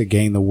okay to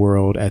gain the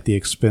world at the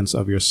expense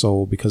of your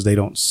soul, because they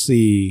don't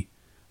see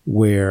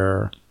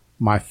where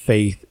my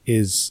faith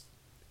is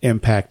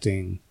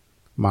impacting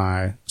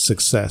my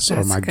success.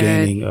 That's or my good.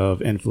 Gaining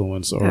of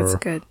influence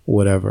or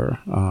whatever.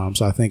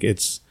 So I think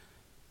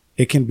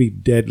it can be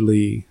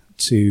deadly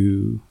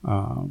to,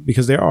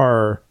 because there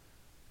are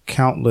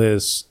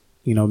countless,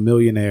 you know,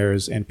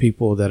 millionaires and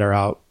people that are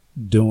out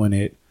doing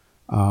it.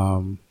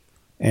 And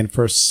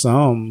for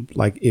some,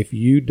 like if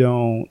you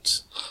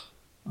don't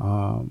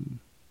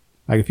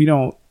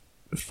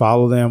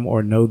follow them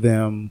or know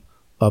them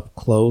up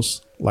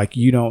close, like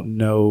you don't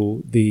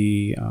know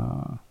the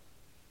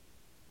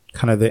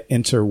kind of the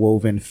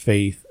interwoven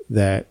faith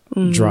that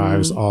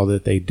drives all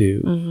that they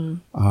do.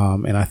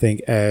 And I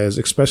think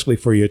especially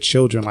for your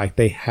children, like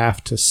they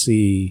have to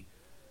see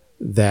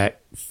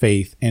that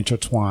faith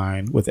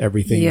intertwine with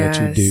everything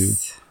that you do.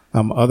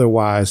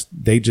 Otherwise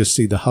they just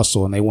see the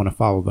hustle and they want to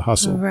follow the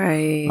hustle.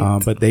 Right.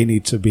 But they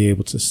need to be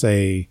able to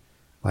say,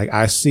 like,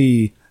 I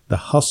see the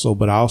hustle,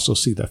 but I also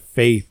see the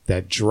faith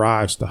that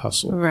drives the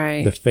hustle.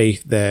 Right. The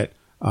faith that,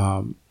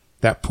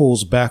 that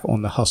pulls back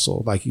on the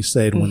hustle. Like you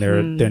said, when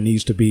there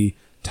needs to be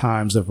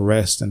times of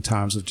rest and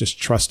times of just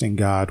trusting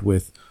God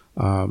with,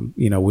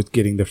 you know, with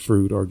getting the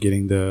fruit or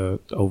getting the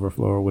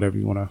overflow or whatever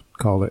you want to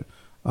call it.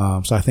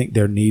 So I think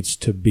there needs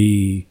to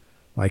be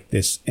like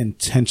this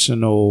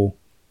intentional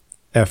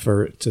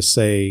effort to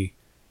say,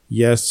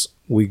 yes,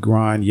 we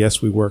grind.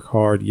 Yes, we work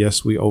hard.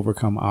 Yes, we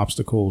overcome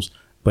obstacles,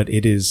 but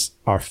it is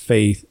our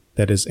faith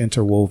that is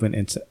interwoven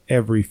into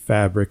every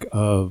fabric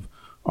of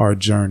our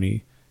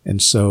journey.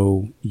 And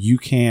so you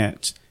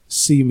can't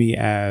see me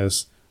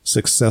as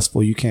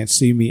successful. You can't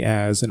see me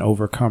as an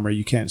overcomer.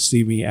 You can't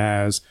see me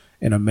as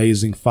an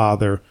amazing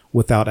father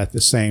without at the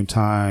same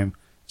time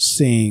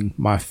seeing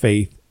my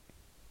faith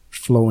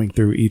flowing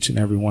through each and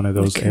every one of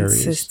those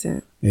areas.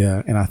 Consistent.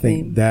 Yeah. And I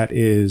think that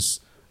is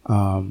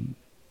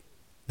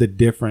the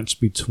difference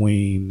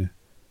between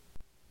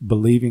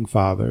believing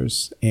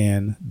fathers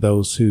and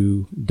those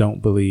who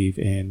don't believe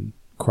in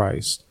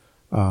Christ,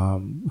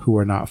 who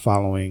are not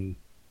following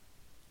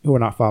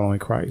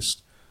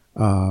Christ.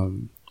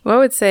 Well, I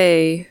would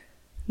say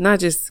not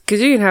just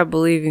because you can have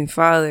believing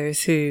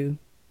fathers who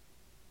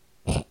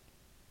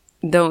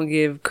don't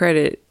give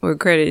credit where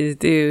credit is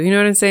due. You know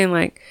what I'm saying?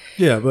 Like,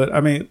 yeah, but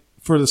I mean,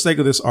 for the sake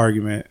of this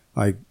argument,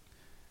 like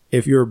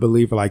if you're a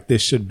believer, like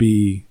this should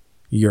be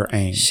your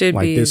aim.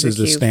 Like this is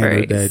the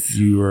standard that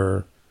you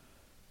are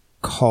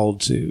called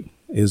to,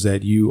 is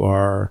that you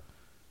are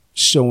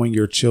showing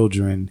your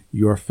children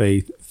your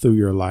faith through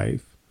your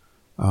life,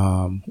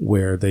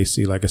 where they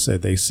see, like I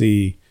said, they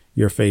see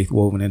your faith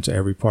woven into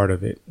every part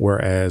of it.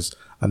 Whereas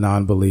a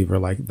non-believer,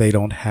 like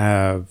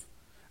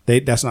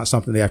that's not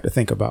something they have to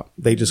think about.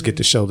 They just get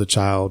to show the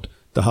child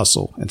the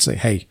hustle and say,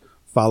 hey,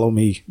 follow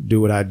me,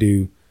 do what I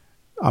do.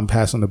 I'm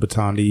passing the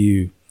baton to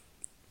you.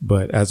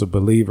 But as a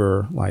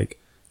believer, like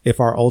if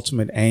our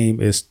ultimate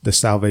aim is the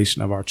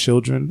salvation of our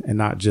children and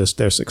not just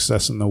their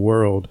success in the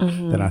world,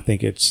 then I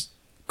think it's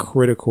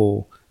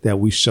critical that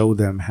we show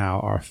them how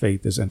our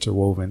faith is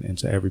interwoven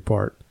into every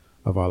part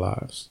of our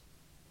lives.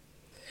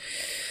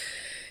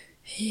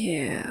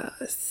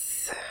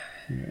 Yes.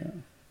 Yeah.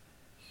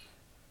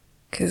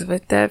 Because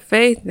with that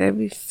faith, there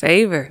be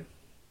favor.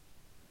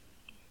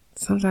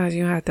 Sometimes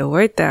you don't have to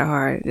work that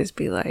hard. Just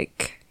be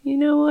like, you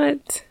know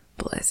what?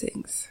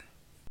 Blessings.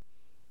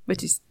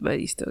 But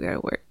you still gotta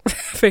work.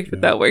 Faith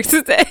without works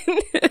is dead.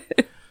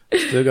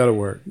 Still gotta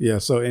work. Yeah.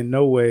 So in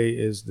no way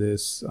is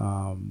this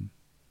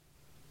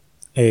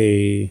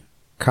a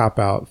cop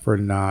out for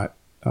not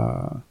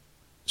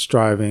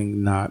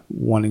striving, not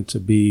wanting to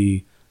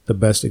be the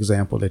best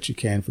example that you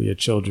can for your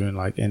children.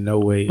 Like in no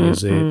way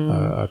is it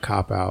a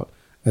cop out.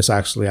 It's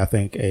actually, I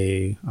think,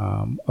 a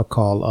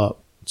call up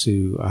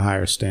to a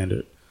higher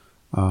standard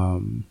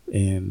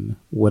in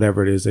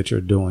whatever it is that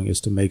you're doing,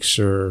 is to make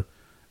sure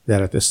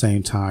that at the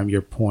same time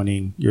you're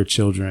pointing your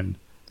children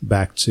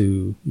back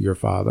to your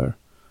Father.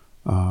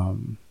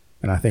 And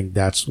I think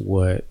that's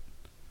what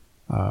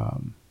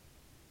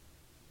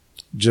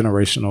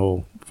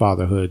generational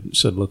fatherhood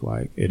should look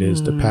like. It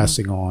is the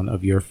passing on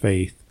of your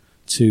faith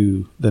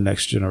to the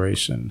next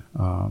generation.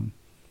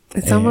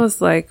 It's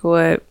almost like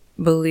what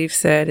Belief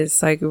said.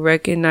 It's like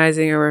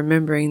recognizing or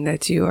remembering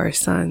that you are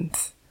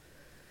sons.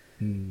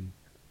 And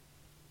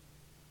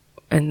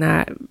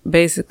that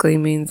basically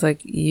means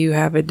like you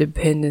have a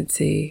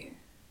dependency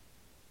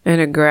and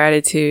a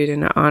gratitude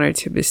and an honor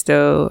to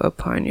bestow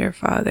upon your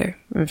Father.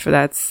 And for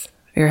that's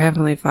your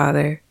Heavenly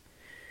Father,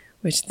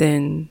 which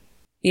then,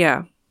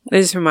 yeah,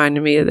 it just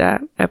reminded me of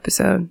that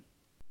episode.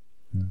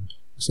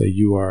 So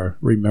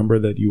remember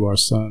that you are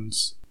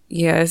sons.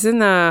 Yeah, it's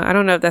in I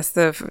don't know if that's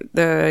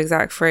the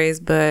exact phrase,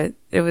 but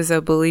it was a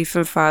Belief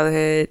in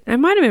Fatherhood. It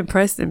might have been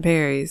Preston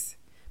Perry's,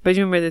 but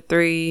you remember the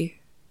 3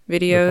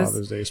 videos? The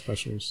Father's Day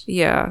specials.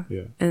 Yeah.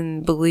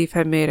 And Belief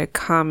had made a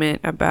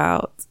comment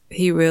about,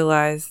 he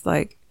realized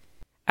like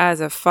as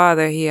a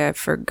father, he had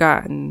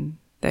forgotten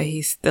that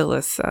he's still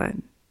a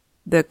son,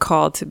 the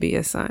call to be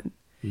a son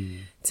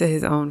to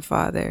his own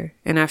father.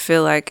 And I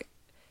feel like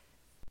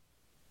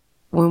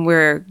when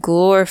we're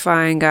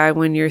glorifying God,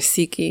 when you're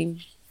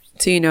seeking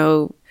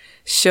to,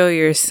 show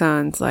your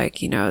sons, like,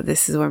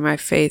 this is where my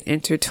faith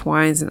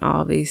intertwines in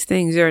all these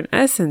things, you're in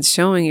essence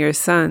showing your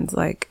sons,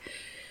 like,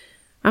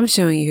 I'm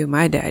showing you who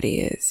my daddy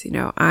is.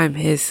 I'm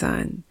his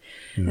son.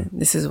 Yeah.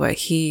 This is what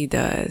he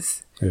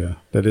does. Yeah,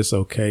 that it's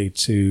okay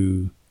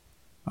to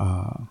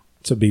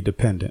be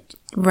dependent.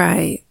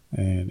 Right.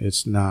 And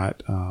it's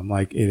not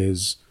like it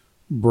is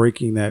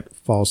breaking that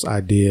false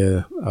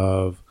idea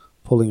of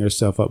pulling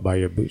yourself up by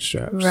your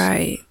bootstraps.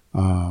 Right.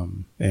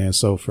 And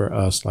so for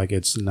us, like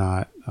it's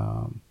not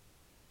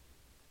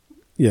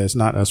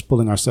us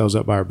pulling ourselves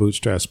up by our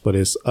bootstraps, but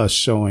it's us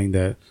showing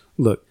that,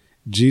 look,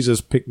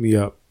 Jesus picked me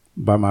up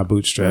by my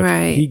bootstraps.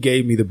 Right. He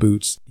gave me the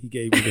boots. He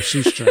gave me the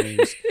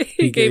shoestrings.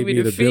 he gave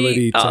me the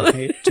ability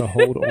to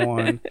hold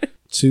on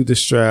to the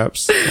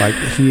straps. Like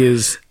he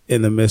is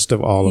in the midst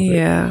of all of it.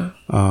 Yeah.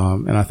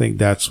 And I think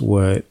that's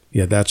what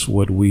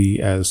we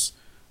as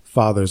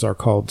fathers are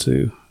called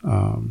to,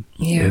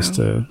 is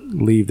to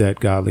leave that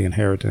godly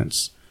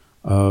inheritance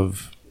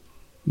of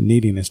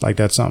neediness. Like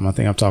that's something I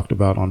think I've talked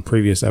about on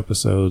previous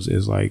episodes,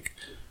 is like,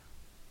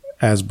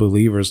 as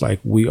believers, like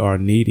we are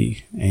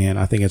needy. And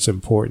I think it's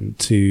important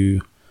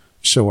to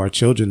show our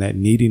children that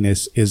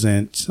neediness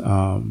isn't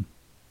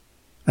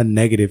a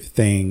negative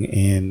thing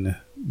in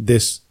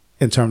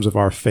terms of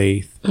our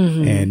faith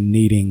and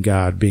needing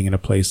God, being in a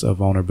place of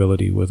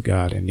vulnerability with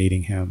God and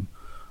needing him.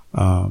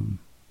 I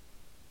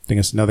think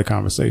it's another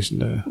conversation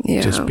to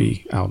just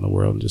be out in the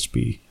world and just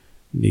be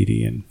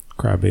needy and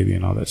crybaby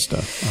and all that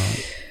stuff.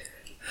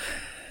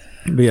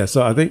 But yeah,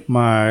 so I think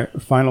my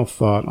final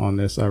thought on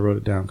this, I wrote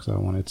it down because I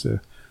wanted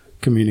to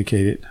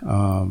communicate it.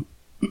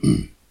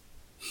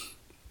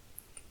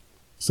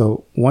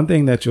 So one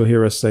thing that you'll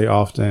hear us say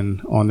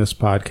often on this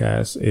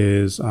podcast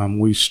is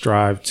we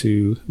strive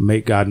to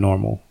make God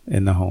normal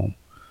in the home.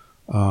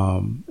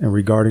 And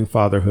regarding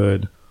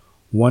fatherhood,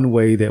 one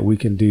way that we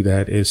can do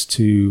that is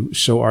to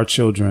show our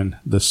children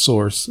the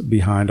source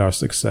behind our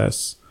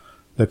success,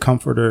 the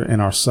comforter in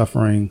our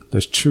suffering,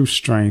 the true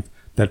strength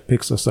that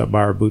picks us up by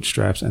our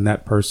bootstraps, and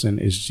that person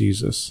is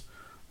Jesus.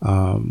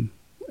 And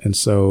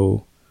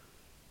so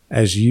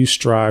as you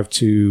strive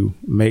to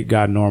make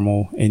God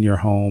normal in your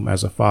home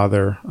as a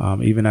father,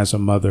 even as a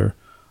mother,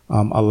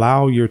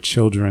 allow your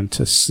children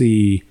to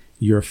see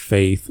your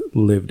faith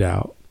lived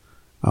out.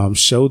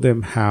 Show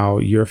them how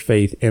your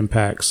faith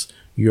impacts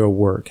your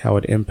work, how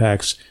it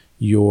impacts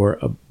your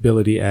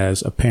ability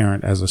as a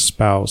parent, as a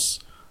spouse,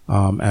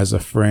 as a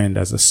friend,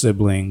 as a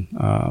sibling,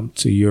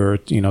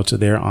 to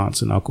their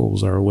aunts and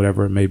uncles or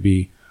whatever it may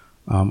be.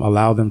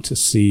 Allow them to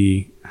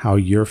see how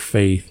your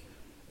faith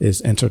is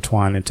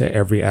intertwined into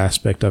every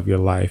aspect of your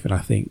life. And I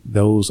think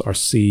those are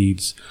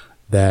seeds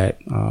that,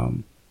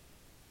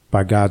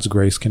 by God's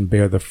grace, can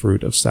bear the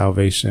fruit of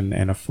salvation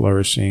and a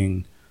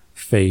flourishing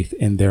faith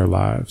in their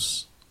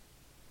lives.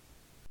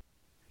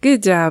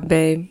 Good job,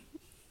 babe.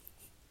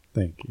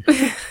 Thank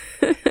you.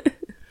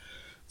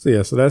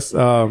 So that's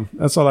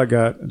all I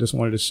got. I just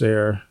wanted to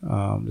share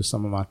just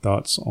some of my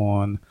thoughts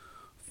on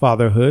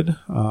fatherhood.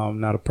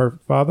 Not a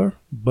perfect father,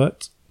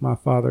 but my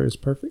father is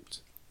perfect.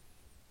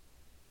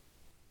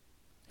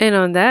 And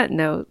on that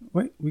note,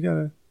 wait, we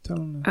gotta tell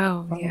them.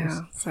 Oh yeah,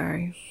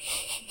 sorry,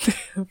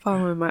 I'm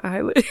following my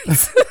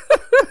eyelids.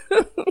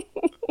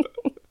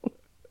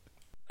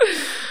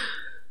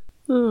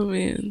 Oh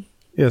man.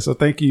 Yeah, so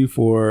thank you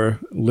for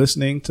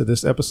listening to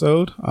this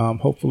episode.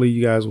 Hopefully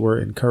you guys were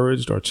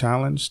encouraged or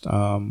challenged.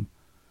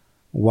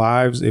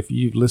 Wives, if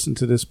you've listened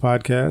to this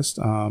podcast,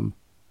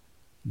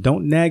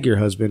 don't nag your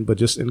husband, but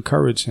just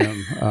encourage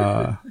him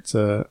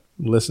to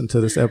listen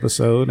to this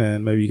episode,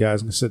 and maybe you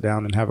guys can sit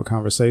down and have a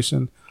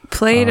conversation.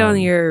 Play it on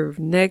your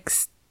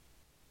next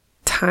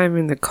time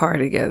in the car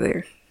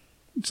together.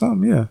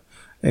 Yeah.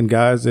 And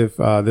guys, if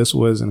this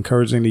was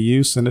encouraging to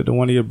you, send it to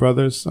one of your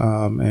brothers,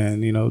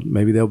 and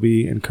maybe they'll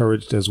be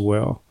encouraged as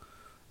well.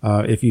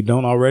 If you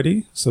don't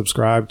already,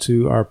 subscribe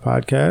to our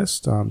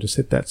podcast. Just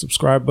hit that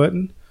subscribe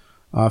button.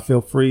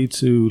 Feel free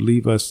to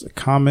leave us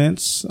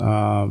comments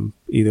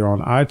either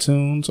on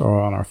iTunes or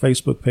on our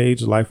Facebook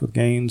page, Life with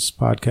Gains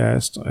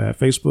Podcast at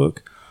Facebook.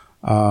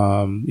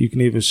 You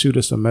can even shoot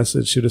us a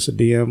message, shoot us a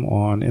DM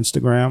on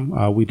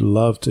Instagram. We'd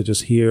love to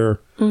just hear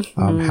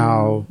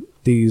how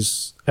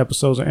these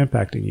episodes are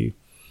impacting you.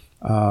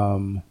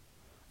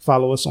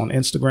 Follow us on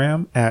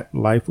Instagram at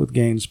Life with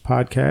Gains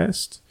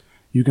Podcast.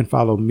 You can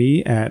follow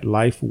me at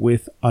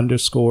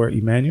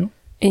life_with_Emmanuel.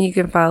 And you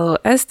can follow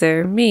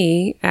Esther,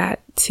 me,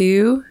 at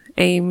 2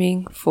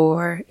 aiming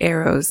for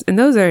arrows. And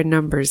those are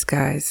numbers,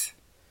 guys.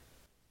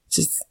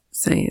 Just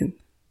saying.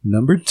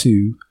 Number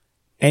 2,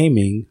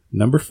 aiming,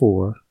 number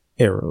 4,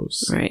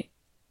 arrows. Right.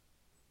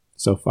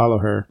 So follow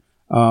her.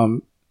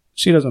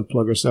 She doesn't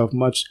plug herself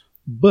much,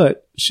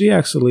 but she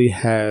actually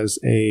has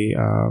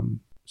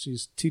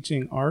she's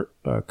teaching art,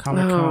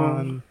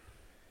 Comic-Con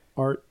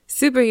art.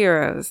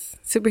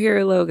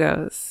 Superhero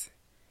logos.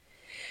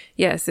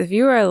 Yes, if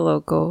you are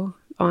local,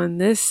 on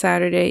this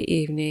Saturday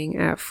evening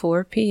at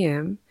 4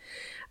 p.m.,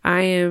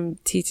 I am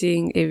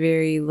teaching a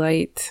very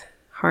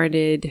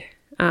light-hearted,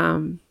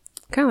 kind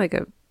of like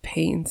a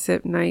paint and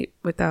sip night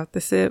without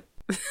the sip.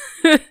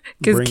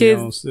 Because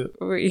kids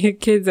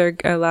are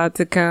allowed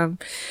to come.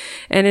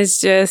 And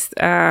it's just,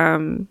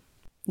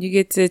 you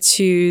get to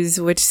choose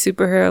which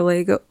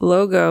superhero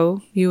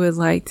logo you would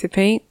like to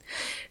paint,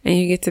 and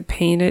you get to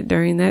paint it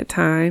during that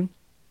time.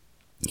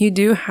 You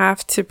do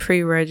have to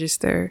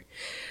pre-register.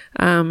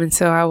 And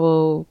so I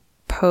will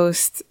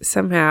post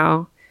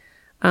somehow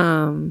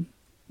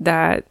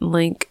that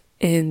link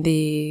in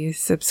the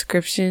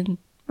subscription,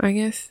 I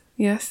guess.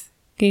 Yes.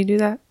 Can you do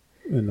that?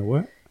 In the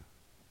what?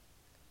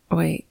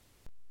 Wait.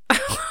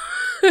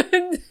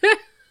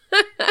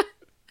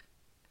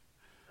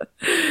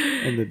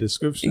 In the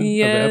description of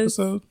the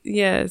episode?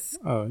 Yes.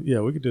 Oh,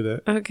 yeah, we could do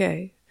that.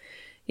 Okay.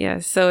 Yeah,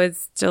 so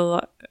it's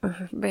July.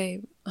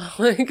 Babe. Oh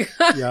my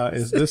God. Yeah,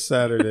 it's this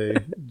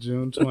Saturday,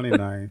 June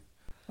 29th.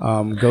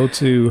 Go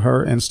to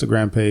her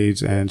Instagram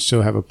page and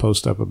she'll have a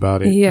post up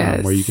about it.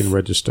 Yes. Where you can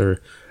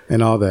register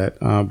and all that.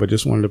 But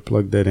just wanted to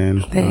plug that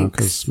in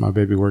because my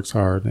baby works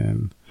hard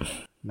and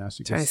now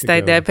she trying to gets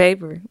stack that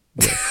paper.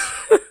 Yes.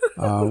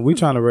 We're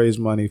trying to raise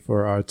money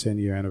for our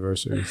 10-year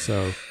anniversary.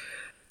 So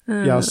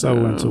y'all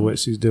sew into what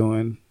she's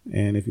doing.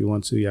 And if you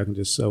want to, y'all can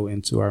just sew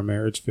into our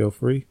marriage. Feel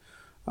free.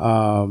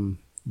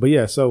 But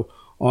yeah, so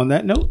on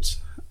that note,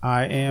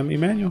 I am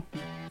Emmanuel.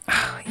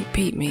 Oh, you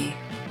beat me.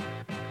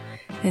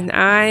 And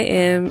I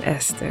am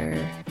Esther.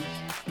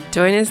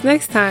 Join us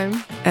next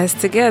time as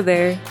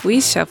together we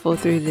shuffle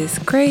through this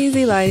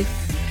crazy life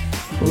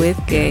with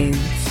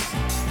gains.